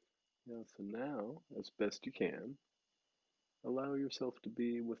 Yeah, so now, as best you can, allow yourself to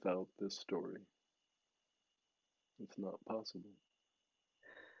be without this story. It's not possible.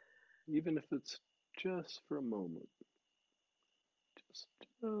 Even if it's just for a moment,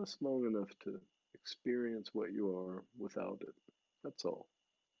 just long enough to experience what you are without it. That's all.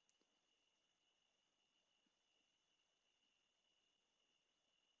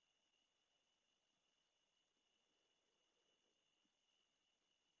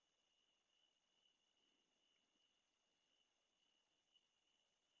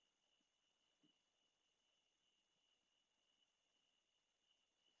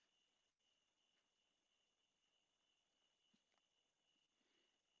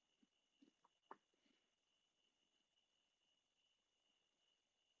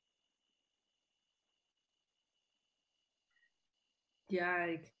 Yeah,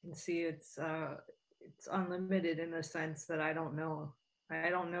 I can see it's unlimited in the sense that I don't know. I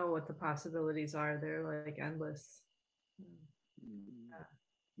don't know what the possibilities are. They're like endless.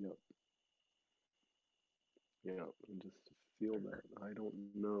 Yep. Yeah, and just to feel that. I don't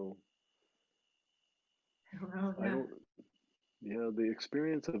know. I don't know. I don't. Yeah, the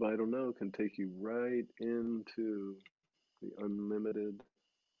experience of I don't know can take you right into the unlimited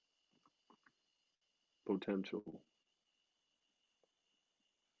potential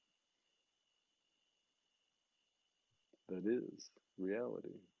that is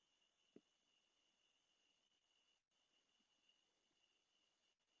reality.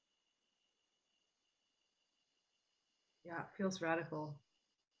 Yeah, it feels radical.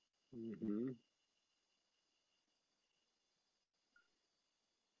 Mm-hmm.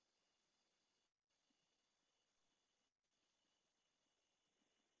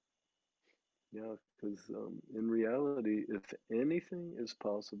 Yeah, because in reality, if anything is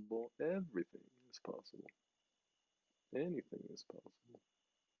possible, everything is possible. Anything is possible.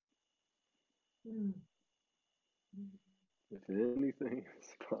 Mm. If anything is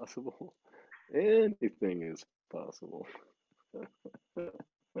possible, anything is possible.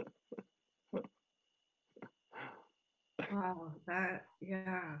 Wow, that,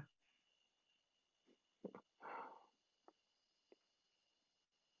 yeah.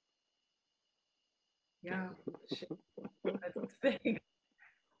 Yeah, that's big.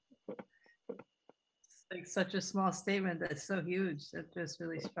 It's like such a small statement that's so huge. That just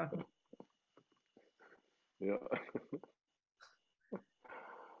really struck me. Yeah.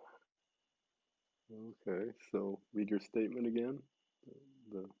 Okay, so read your statement again.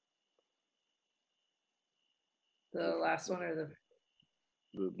 The The last one or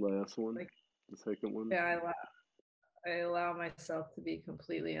the last one, like, the second one. yeah, I allow myself to be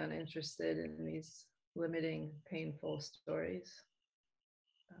completely uninterested in these limiting, painful stories.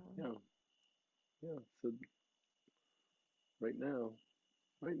 Yeah, yeah. So right now,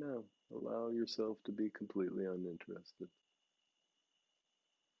 allow yourself to be completely uninterested.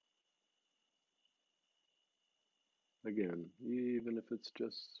 Again, even if it's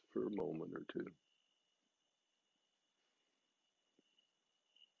just for a moment or two.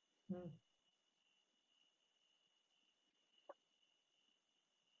 Hmm.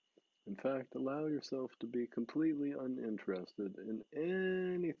 In fact, allow yourself to be completely uninterested in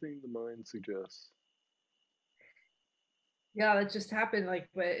anything the mind suggests. Yeah, that just happened. Like,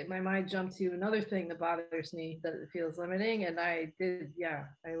 my mind jumped to another thing that bothers me, that it feels limiting, and I did. Yeah,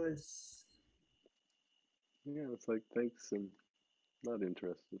 I was. Yeah, it's like, thanks, and not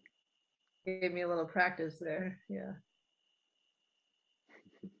interested. Gave me a little practice there. Yeah.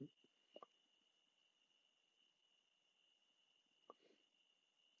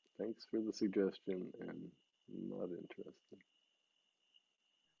 Thanks for the suggestion, and not interested.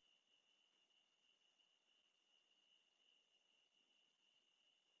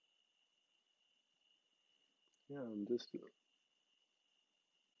 Yeah, and just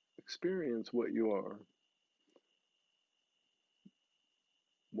experience what you are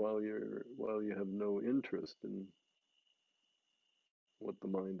while you have no interest in what the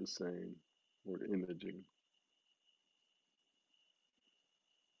mind is saying or imaging.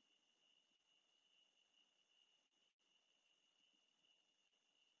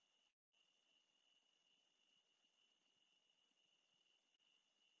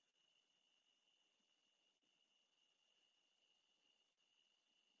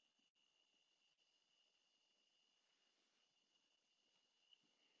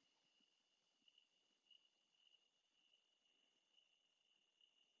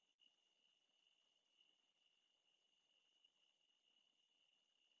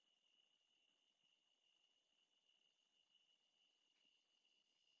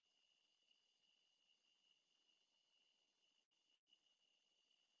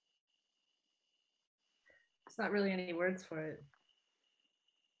 It's not really any words for it,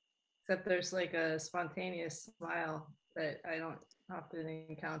 except there's like a spontaneous smile that I don't often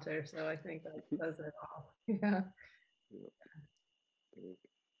encounter. So I think that does it all. Yeah. Yeah.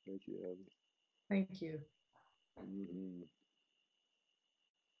 Thank you, Abby. Thank you. Mm-hmm.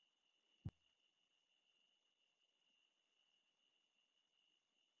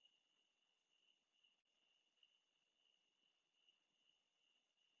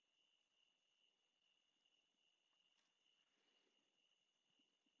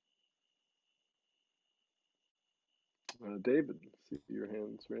 David, see your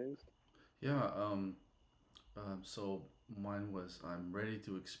hands raised. Yeah. So mine was I'm ready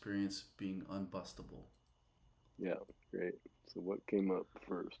to experience being unbustable. Yeah, great. So what came up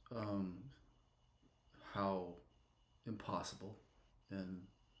first? How impossible, and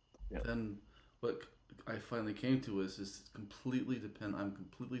Yeah. then what I finally came to is completely depend. I'm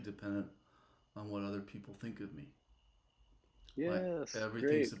completely dependent on what other people think of me. Like Yes,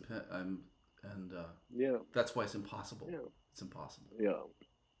 everything's great. depend. I'm and Yeah. That's why it's impossible. Yeah. It's impossible. Yeah.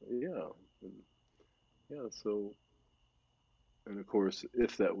 Yeah. And yeah. So, and of course,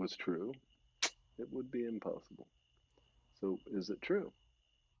 if that was true, it would be impossible. So, is it true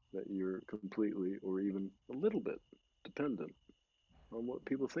that you're completely or even a little bit dependent on what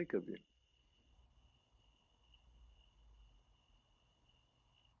people think of you?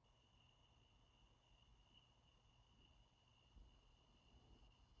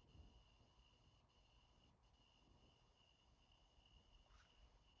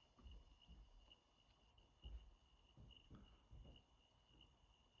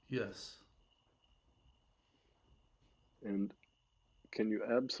 Yes. And can you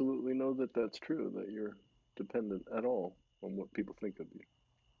absolutely know that that's true, that you're dependent at all on what people think of you?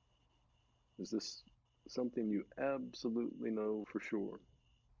 Is this something you absolutely know for sure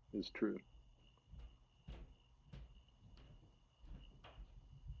is true?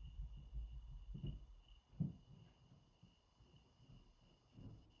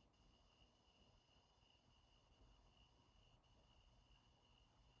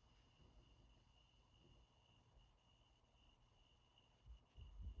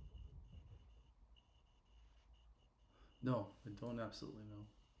 No, I don't absolutely know.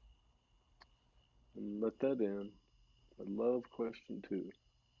 And let that in. I love question 2.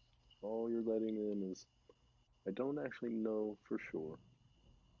 All you're letting in is, I don't actually know for sure.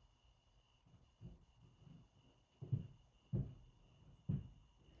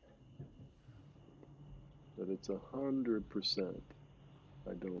 But it's 100%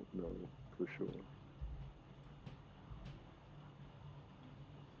 I don't know for sure.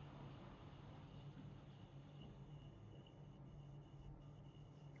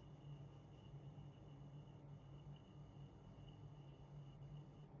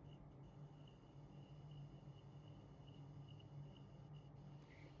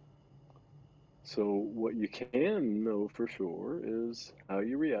 So what you can know for sure is how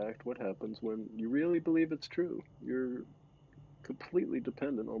you react, what happens when you really believe it's true. You're completely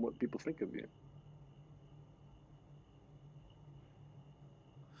dependent on what people think of you.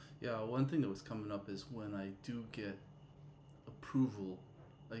 Yeah, one thing that was coming up is when I do get approval,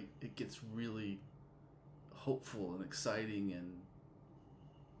 like it gets really hopeful and exciting and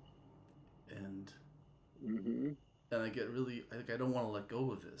Mm-hmm. and I get really like I don't want to let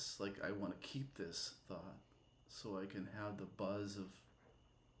go of this. Like I want to keep this thought so I can have the buzz of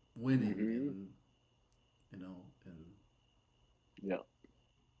winning Mm-hmm. and you know Yeah.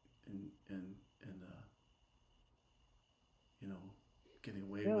 and you know getting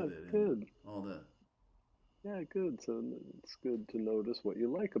away Yeah, with it and good. all that. Yeah, good. So it's good to notice what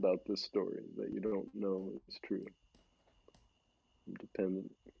you like about this story that you don't know is true. I'm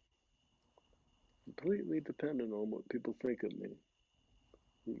dependent, completely dependent on what people think of me.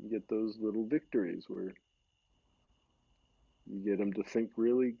 You can get those little victories where you get them to think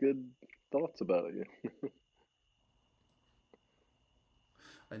really good thoughts about you.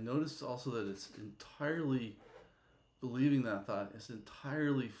 I noticed also that it's entirely believing that thought is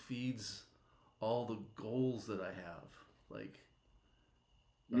entirely feeds all the goals that I have, like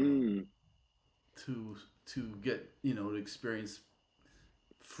Mm. to get to experience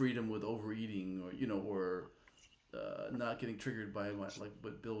freedom with overeating, or not getting triggered by like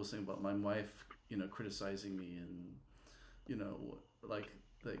what Bill was saying about my wife, criticizing me, and you know like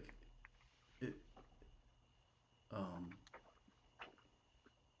it. Um,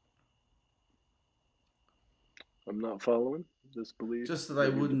 I'm not following this belief just that I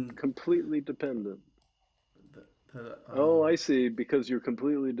that you're wouldn't. completely dependent. That, Oh, I see. Because you're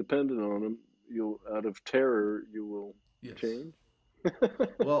completely dependent on them, you'll, out of terror, you will yes. change.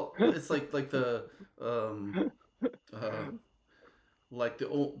 Well, it's like the like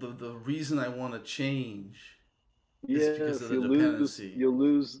the reason I want to change is because Yes, of the dependency. you'll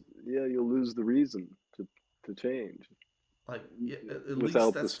lose the reason to change Like at least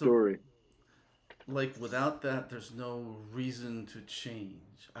without the that's the story. like without that there's no reason to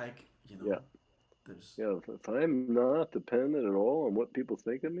change. Yeah. There's Yeah, if I'm not dependent at all on what people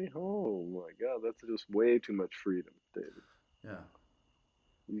think of me, oh my God, that's just way too much freedom, David. yeah.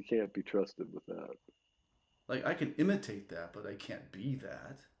 You can't be trusted with that. Like I can imitate that, but I can't be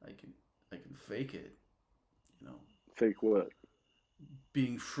that. I can fake it, you know. Fake what?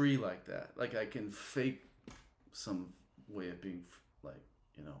 Being free like that. Like I can fake some way of being like,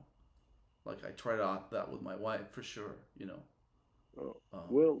 you know, like I tried out that with my wife for sure, you know. Oh,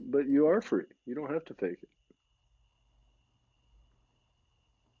 well, but you are free. You don't have to fake it.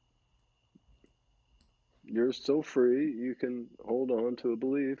 You're so free, you can hold on to a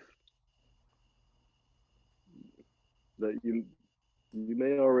belief that you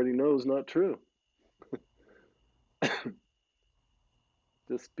may already know is not true.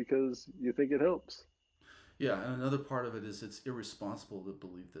 Just because you think it helps. Yeah, and another part of it is it's irresponsible to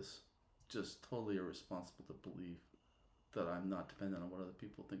believe this. Just totally irresponsible to believe that I'm not dependent on what other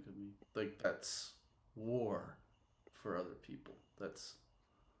people think of me. Like that's war for other people. That's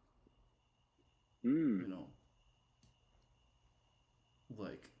Mm. you know,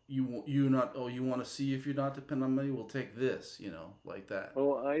 like you want to see if you're not dependent on me. We'll take this, like that.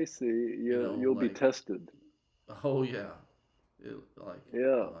 Oh, I see. You'll be Like tested. oh yeah, like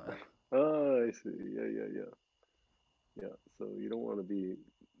Yeah. Oh, I see. Yeah. So you don't want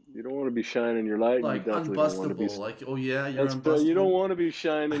to to be shining your light, and like you definitely don't want to be. unbustable. Like, oh yeah, you're You don't unbustable. want to be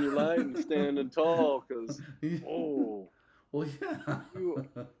shining your light and standing tall, because oh, well, yeah,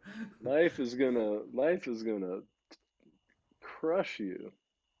 life is gonna crush you.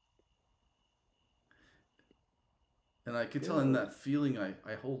 And I can tell in that feeling I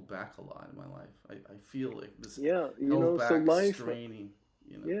hold back a lot in my life. I feel like this held back, so life, straining.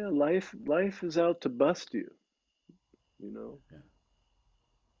 You know? Yeah, life is out to bust you. You know. Yeah.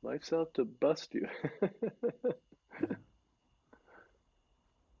 Life's out to bust you. Yeah.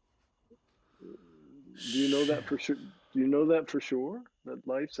 Do you know that for sure? Do you know that for sure? That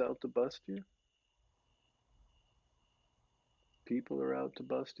life's out to bust you? People are out to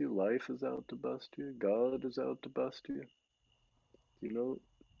bust you. Life is out to bust you. God is out to bust you. Do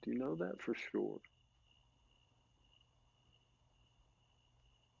you know that for sure?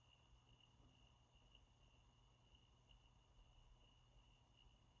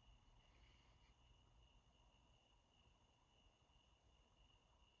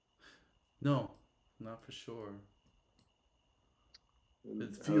 No, not for sure. And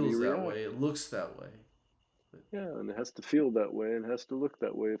it feels that way. It looks that way. But... yeah, and it has to feel that way and has to look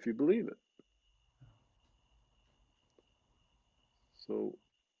that way if you believe it. So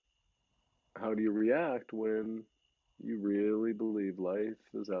how do you react when you really believe life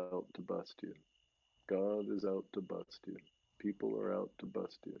is out to bust you? God is out to bust you. People are out to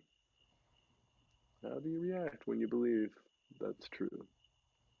bust you. How do you react when you believe that's true?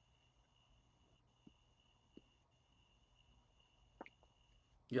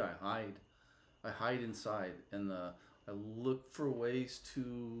 Yeah, I hide inside, and I look for ways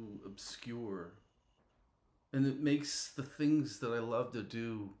to obscure. And it makes the things that I love to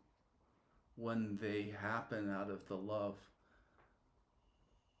do, when they happen out of the love,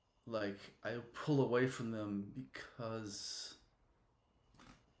 like I pull away from them because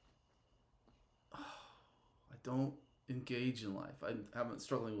I don't engage in life. I haven't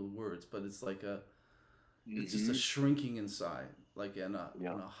struggling with words, but it's like it's just a shrinking inside, like and a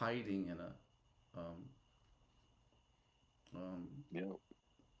hiding and a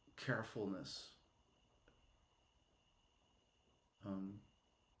carefulness.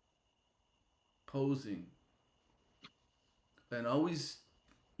 Posing and always,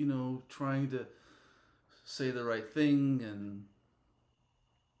 trying to say the right thing and,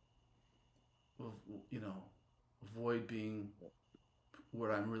 avoid being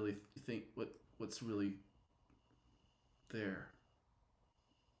what I'm really what's really there.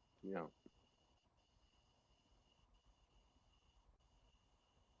 Yeah.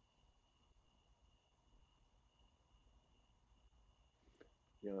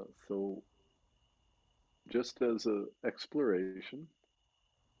 Yeah, so just as an exploration,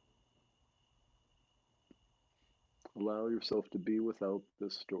 allow yourself to be without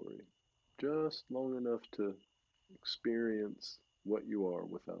this story, just long enough to experience what you are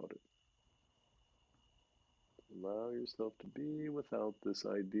without it. Allow yourself to be without this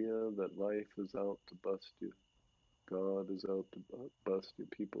idea that life is out to bust you. God is out to bust you.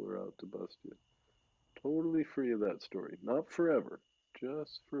 People are out to bust you. Totally free of that story. Not forever,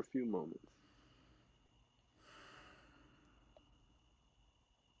 just for a few moments.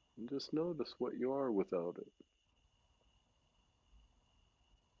 And just notice what you are without it.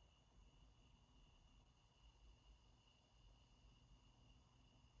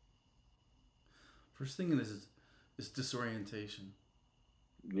 First thing is disorientation.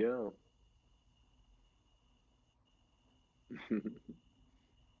 Yeah.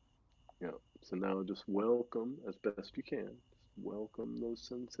 Yeah. So now just welcome as best you can. Just welcome those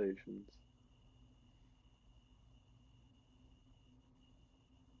sensations.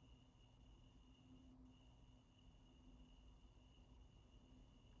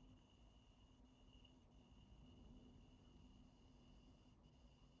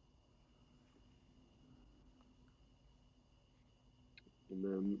 And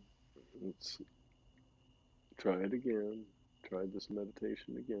then let's try it again. Try this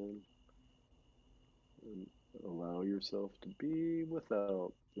meditation again. And allow yourself to be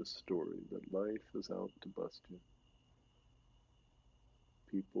without this story that life is out to bust you.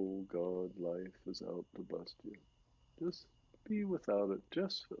 People, God, life is out to bust you. Just be without it,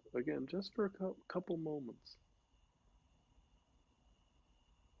 just for a couple moments.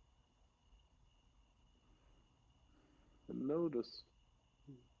 And notice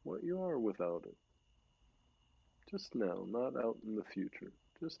what you are without it. Just now, not out in the future,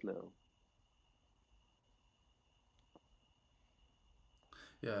 just now.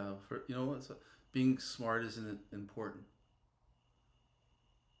 Yeah, being smart isn't important.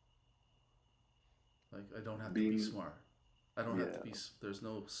 Like I don't have to be smart. I don't have to be. There's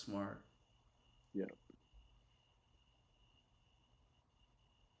no smart. Yeah.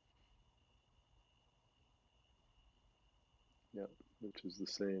 Yeah, which is the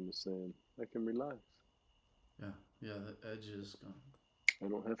same as saying I can relax. Yeah, yeah. The edge is gone. I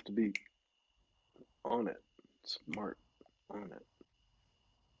don't have to be on it, smart on it.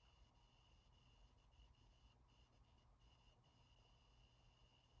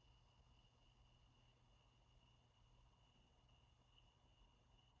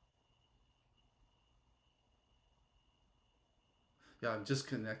 Yeah, I'm just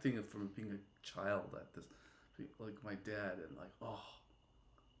connecting it from being a child at this, like my dad, and like, oh,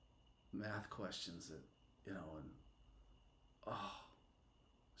 math questions that, and oh,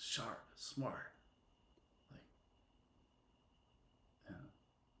 sharp, smart, like,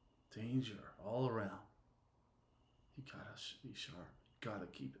 yeah, danger all around. You gotta be sharp. You gotta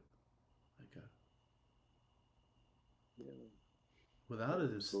keep it. Like, yeah. Without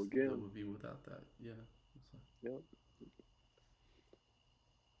it, so again, it would be without that. Yeah. Yeah.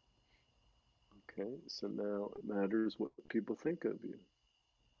 Okay, so now it matters what people think of you.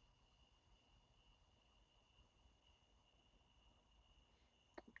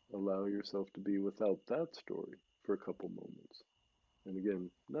 Allow yourself to be without that story for a couple moments. And again,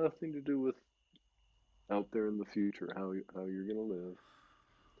 nothing to do with out there in the future, how you're going to live.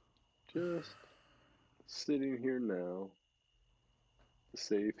 Just sitting here now, the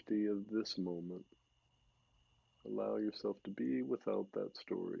safety of this moment. Allow yourself to be without that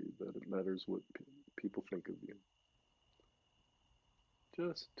story, that it matters what people think of you.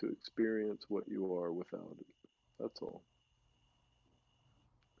 Just to experience what you are without it. That's all.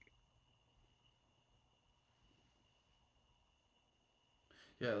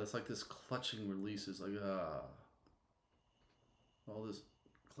 Yeah, it's like this clutching release is like, all this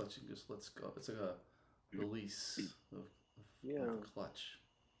clutching just lets go. It's like a release of the clutch.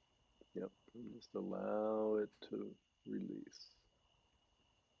 Yep, and just allow it to release.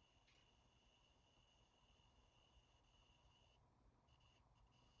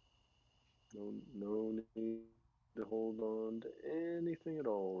 No need to hold on to anything at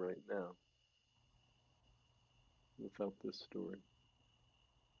all right now without this story.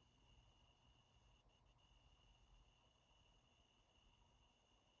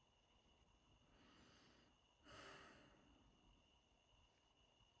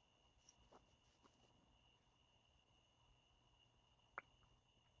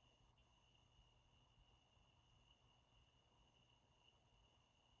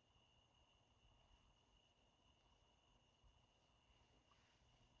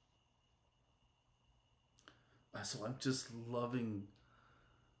 So I'm just loving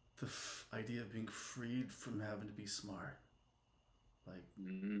the idea of being freed from having to be smart. Like,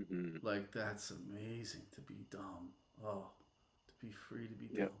 like that's amazing to be dumb. Oh, to be free to be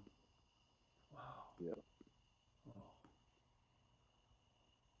dumb. Wow. Yeah. Oh.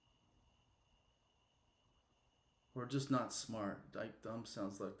 Or just not smart. Like dumb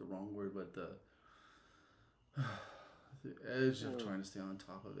sounds like the wrong word, but the edge of trying to stay on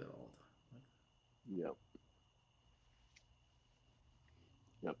top of it all the time. Yep.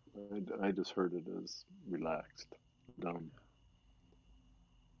 Yep. I just heard it as relaxed, dumb.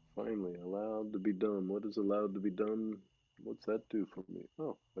 Finally, allowed to be dumb. What is allowed to be done? What's that do for me?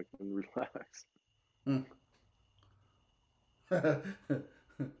 Oh, I can relax.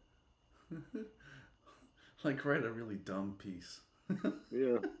 Like write a really dumb piece.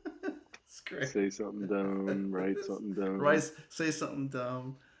 Yeah. It's great. Say something dumb, write something dumb. Say something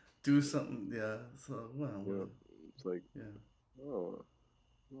dumb, do something, yeah. So, well. Yeah. It's like, oh,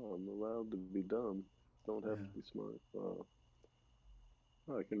 I'm allowed to be dumb. Don't have to be smart. Oh,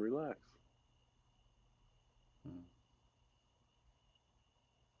 I can relax.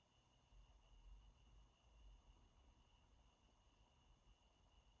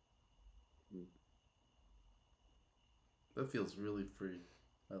 That feels really free.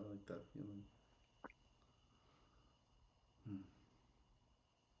 I like that feeling.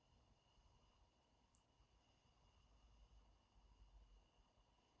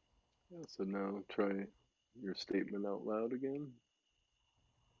 Yeah, so now try your statement out loud again.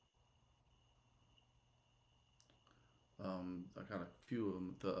 I got a few of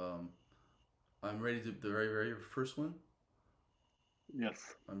them. I'm ready to, the very, very first one?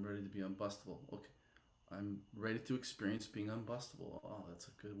 Yes. I'm ready to be unbustable. Okay. I'm ready to experience being unbustable. Oh, that's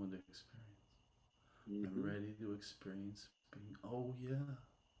a good one to experience. I'm ready to experience being, oh yeah.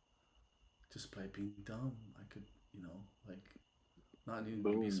 Just by being dumb, I could, like, not needing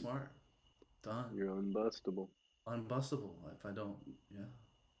to be smart. Done. You're unbustable. Unbustable if I don't, yeah.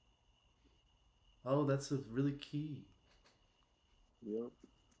 Oh, that's a really key. Yep.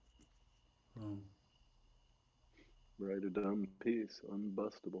 Um, Write a dumb piece,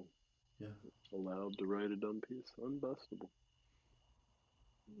 unbustable. yeah. Allowed to write a dumb piece, unbustable.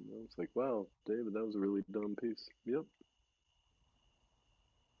 It's like, wow, David, that was a really dumb piece. Yep.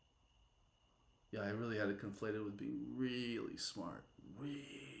 Yeah, I really had it conflated with being really smart.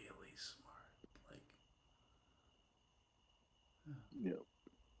 Really smart. Like, Yeah.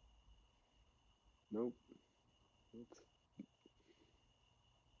 Nope. That's,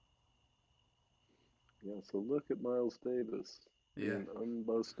 yeah, so look at Miles Davis yeah. being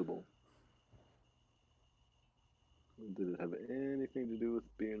unbustable. Did it have anything to do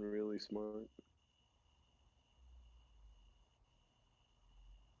with being really smart?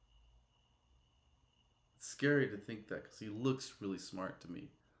 It's scary to think that because he looks really smart to me.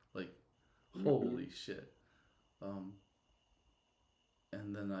 Like, Mm-hmm. holy shit. Um,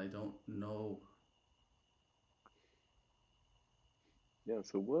 and then I don't know. Yeah,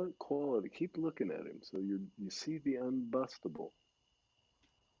 so what quality? Keep looking at him. So you see the unbustable.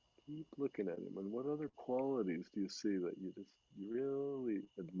 Keep looking at him. And what other qualities do you see that you really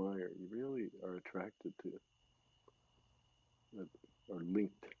admire, you really are attracted to, that are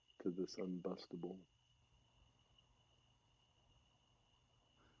linked to this unbustable?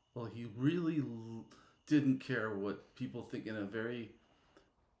 Well, he really didn't care what people think in a very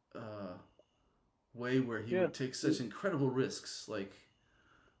uh, way where he Yeah. would take such incredible risks, like,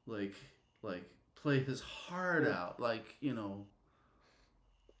 like play his heart Yeah. out, like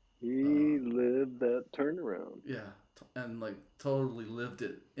He lived that turnaround. yeah, and like totally lived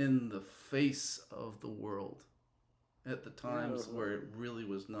it in the face of the world at the times Yeah. where it really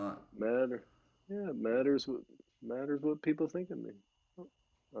was not. Yeah, it matters what people think of me.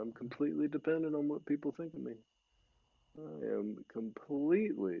 I'm completely dependent on what people think of me. I am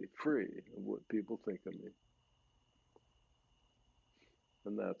completely free of what people think of me.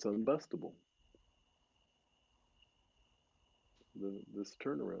 And that's unbustable. This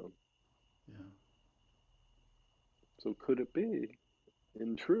turnaround. Yeah. So could it be,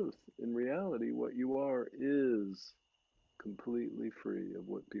 in truth, in reality, what you are is completely free of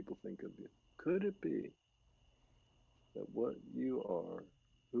what people think of you? Could it be that what you are,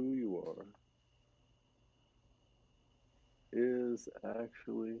 who you are, is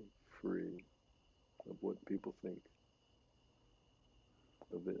actually free of what people think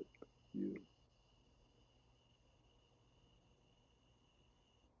of it, you?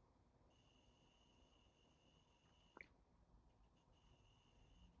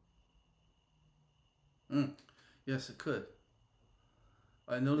 Yes, it could.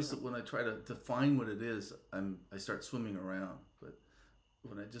 I notice Yeah. that when I try to define what it is, I start swimming around. But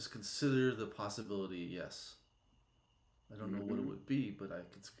when I just consider the possibility, yes, I don't know what it Mm-hmm. would be, but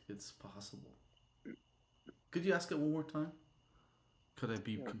it's possible. Could you ask it one more time? Could I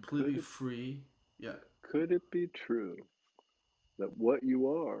be Yeah. completely free? Yeah. Could it be true that what you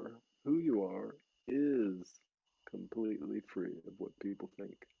are, who you are, is completely free of what people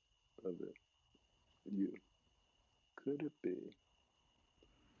think of it, you? Could it be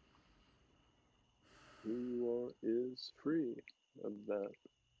who you are is free of that?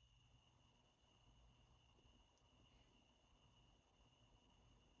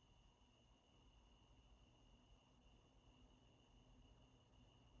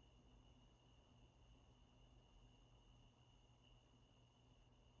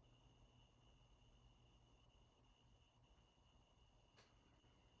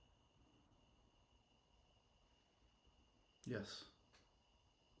 Yes.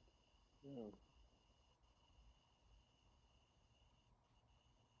 Yeah.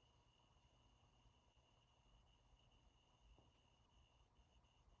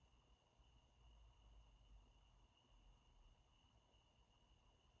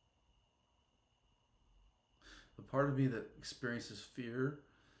 The part of me that experiences fear,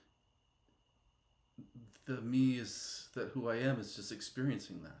 the me is that who I am is just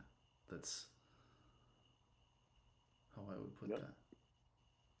experiencing that. That's how I would put Yep. that.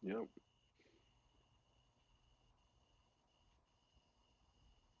 Yep.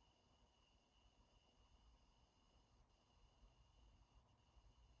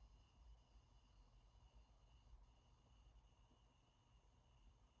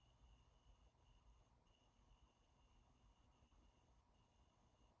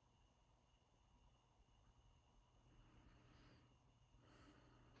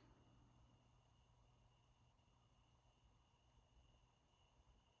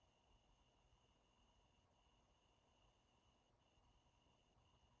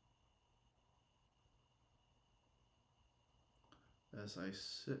 As I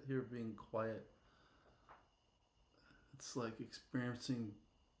sit here being quiet, it's like experiencing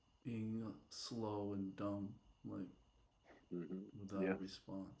being slow and dumb, like without a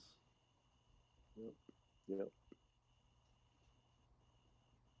response. Yep. Yep.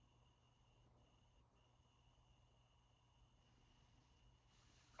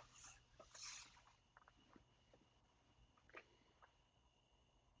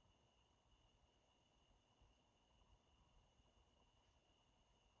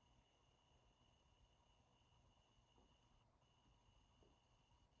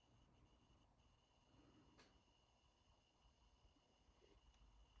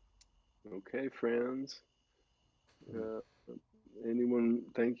 Okay, friends. Anyone?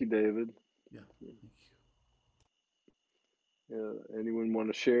 Thank you, David. Yeah, thank you. Anyone want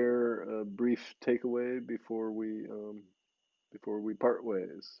to share a brief takeaway before we part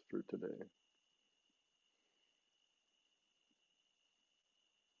ways for today?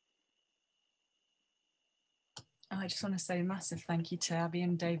 I just want to say a massive thank you to Abby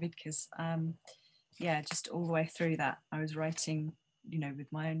and David, because yeah, just all the way through that I was writing, you know,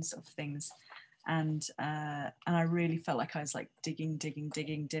 with my own sort of things, and I really felt like I was like digging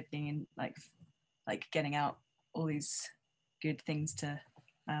and like getting out all these good things to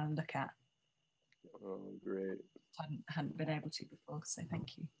look at. Oh, great. Hadn't been able to before, so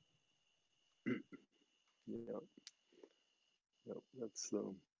thank you. Yep. That's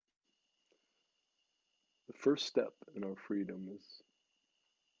the first step in our freedom is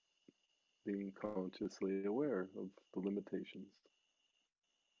being consciously aware of the limitations,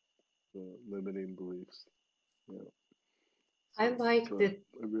 the limiting beliefs. Yeah. I like that.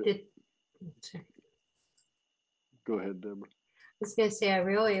 Go ahead, Deborah. I was going to say, I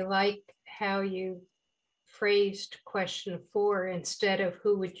really like how you phrased question 4 instead of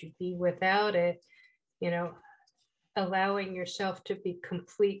who would you be without it, you know, allowing yourself to be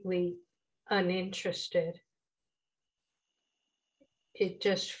completely uninterested. It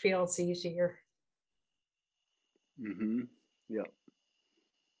just feels easier. Mm-hmm. Yeah.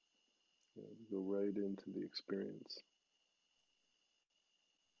 Go right into the experience.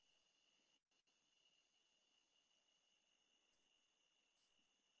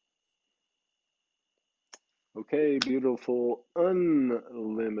 Okay, beautiful,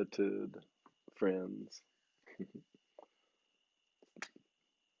 unlimited friends.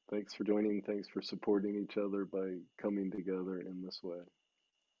 Thanks for joining. Thanks for supporting each other by coming together in this way.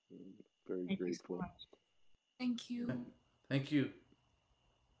 I'm very grateful. Thank you. Thank you.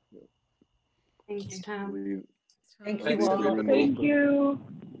 Yeah. Thanks, Tom. Thank you all. Thank you.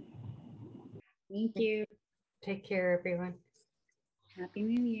 Thank you. Take care, everyone. Happy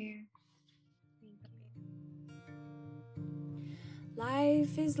New Year.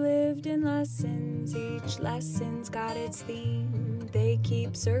 Life is lived in lessons, each lesson's got its theme. They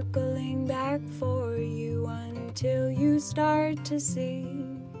keep circling back for you until you start to see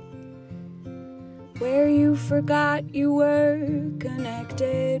where you forgot you were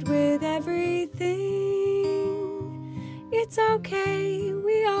connected with everything. It's okay,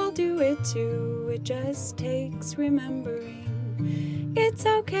 we all do it too, it just takes remembering. It's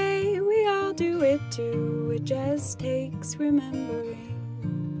okay, we all do it too, it just takes remembering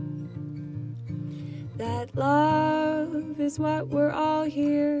that love is what we're all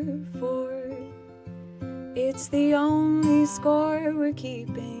here for. It's the only score we're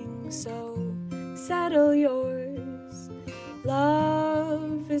keeping, so settle yours.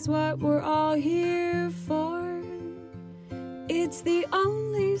 Love is what we're all here for. It's the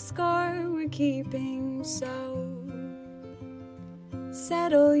only score we're keeping, so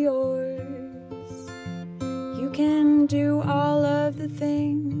settle yours. You can do all of the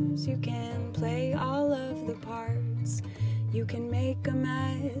things, you can play all of the parts, you can make a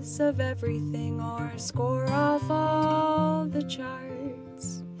mess of everything or score off all the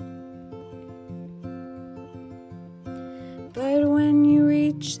charts. But when you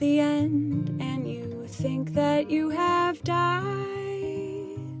reach the end and you think that you have died,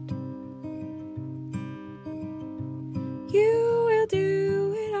 you will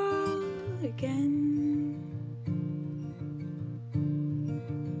do it all again.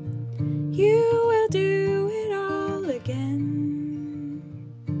 You will do it all again.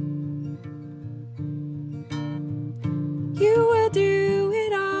 You will do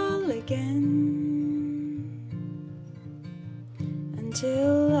it all again.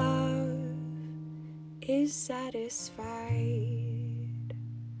 Until love is satisfied.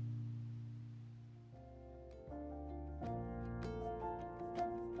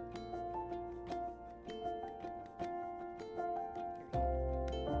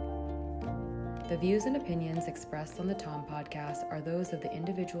 The views and opinions expressed on the Tom podcast are those of the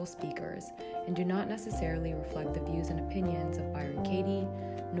individual speakers and do not necessarily reflect the views and opinions of Byron Katie,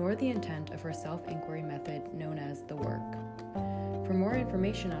 nor the intent of her self-inquiry method known as The Work. For more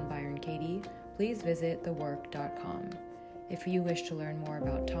information on Byron Katie, please visit thework.com. If you wish to learn more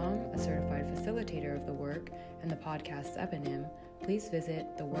about Tom, a certified facilitator of The Work, and the podcast's eponym, please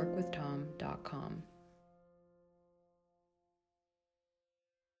visit theworkwithtom.com.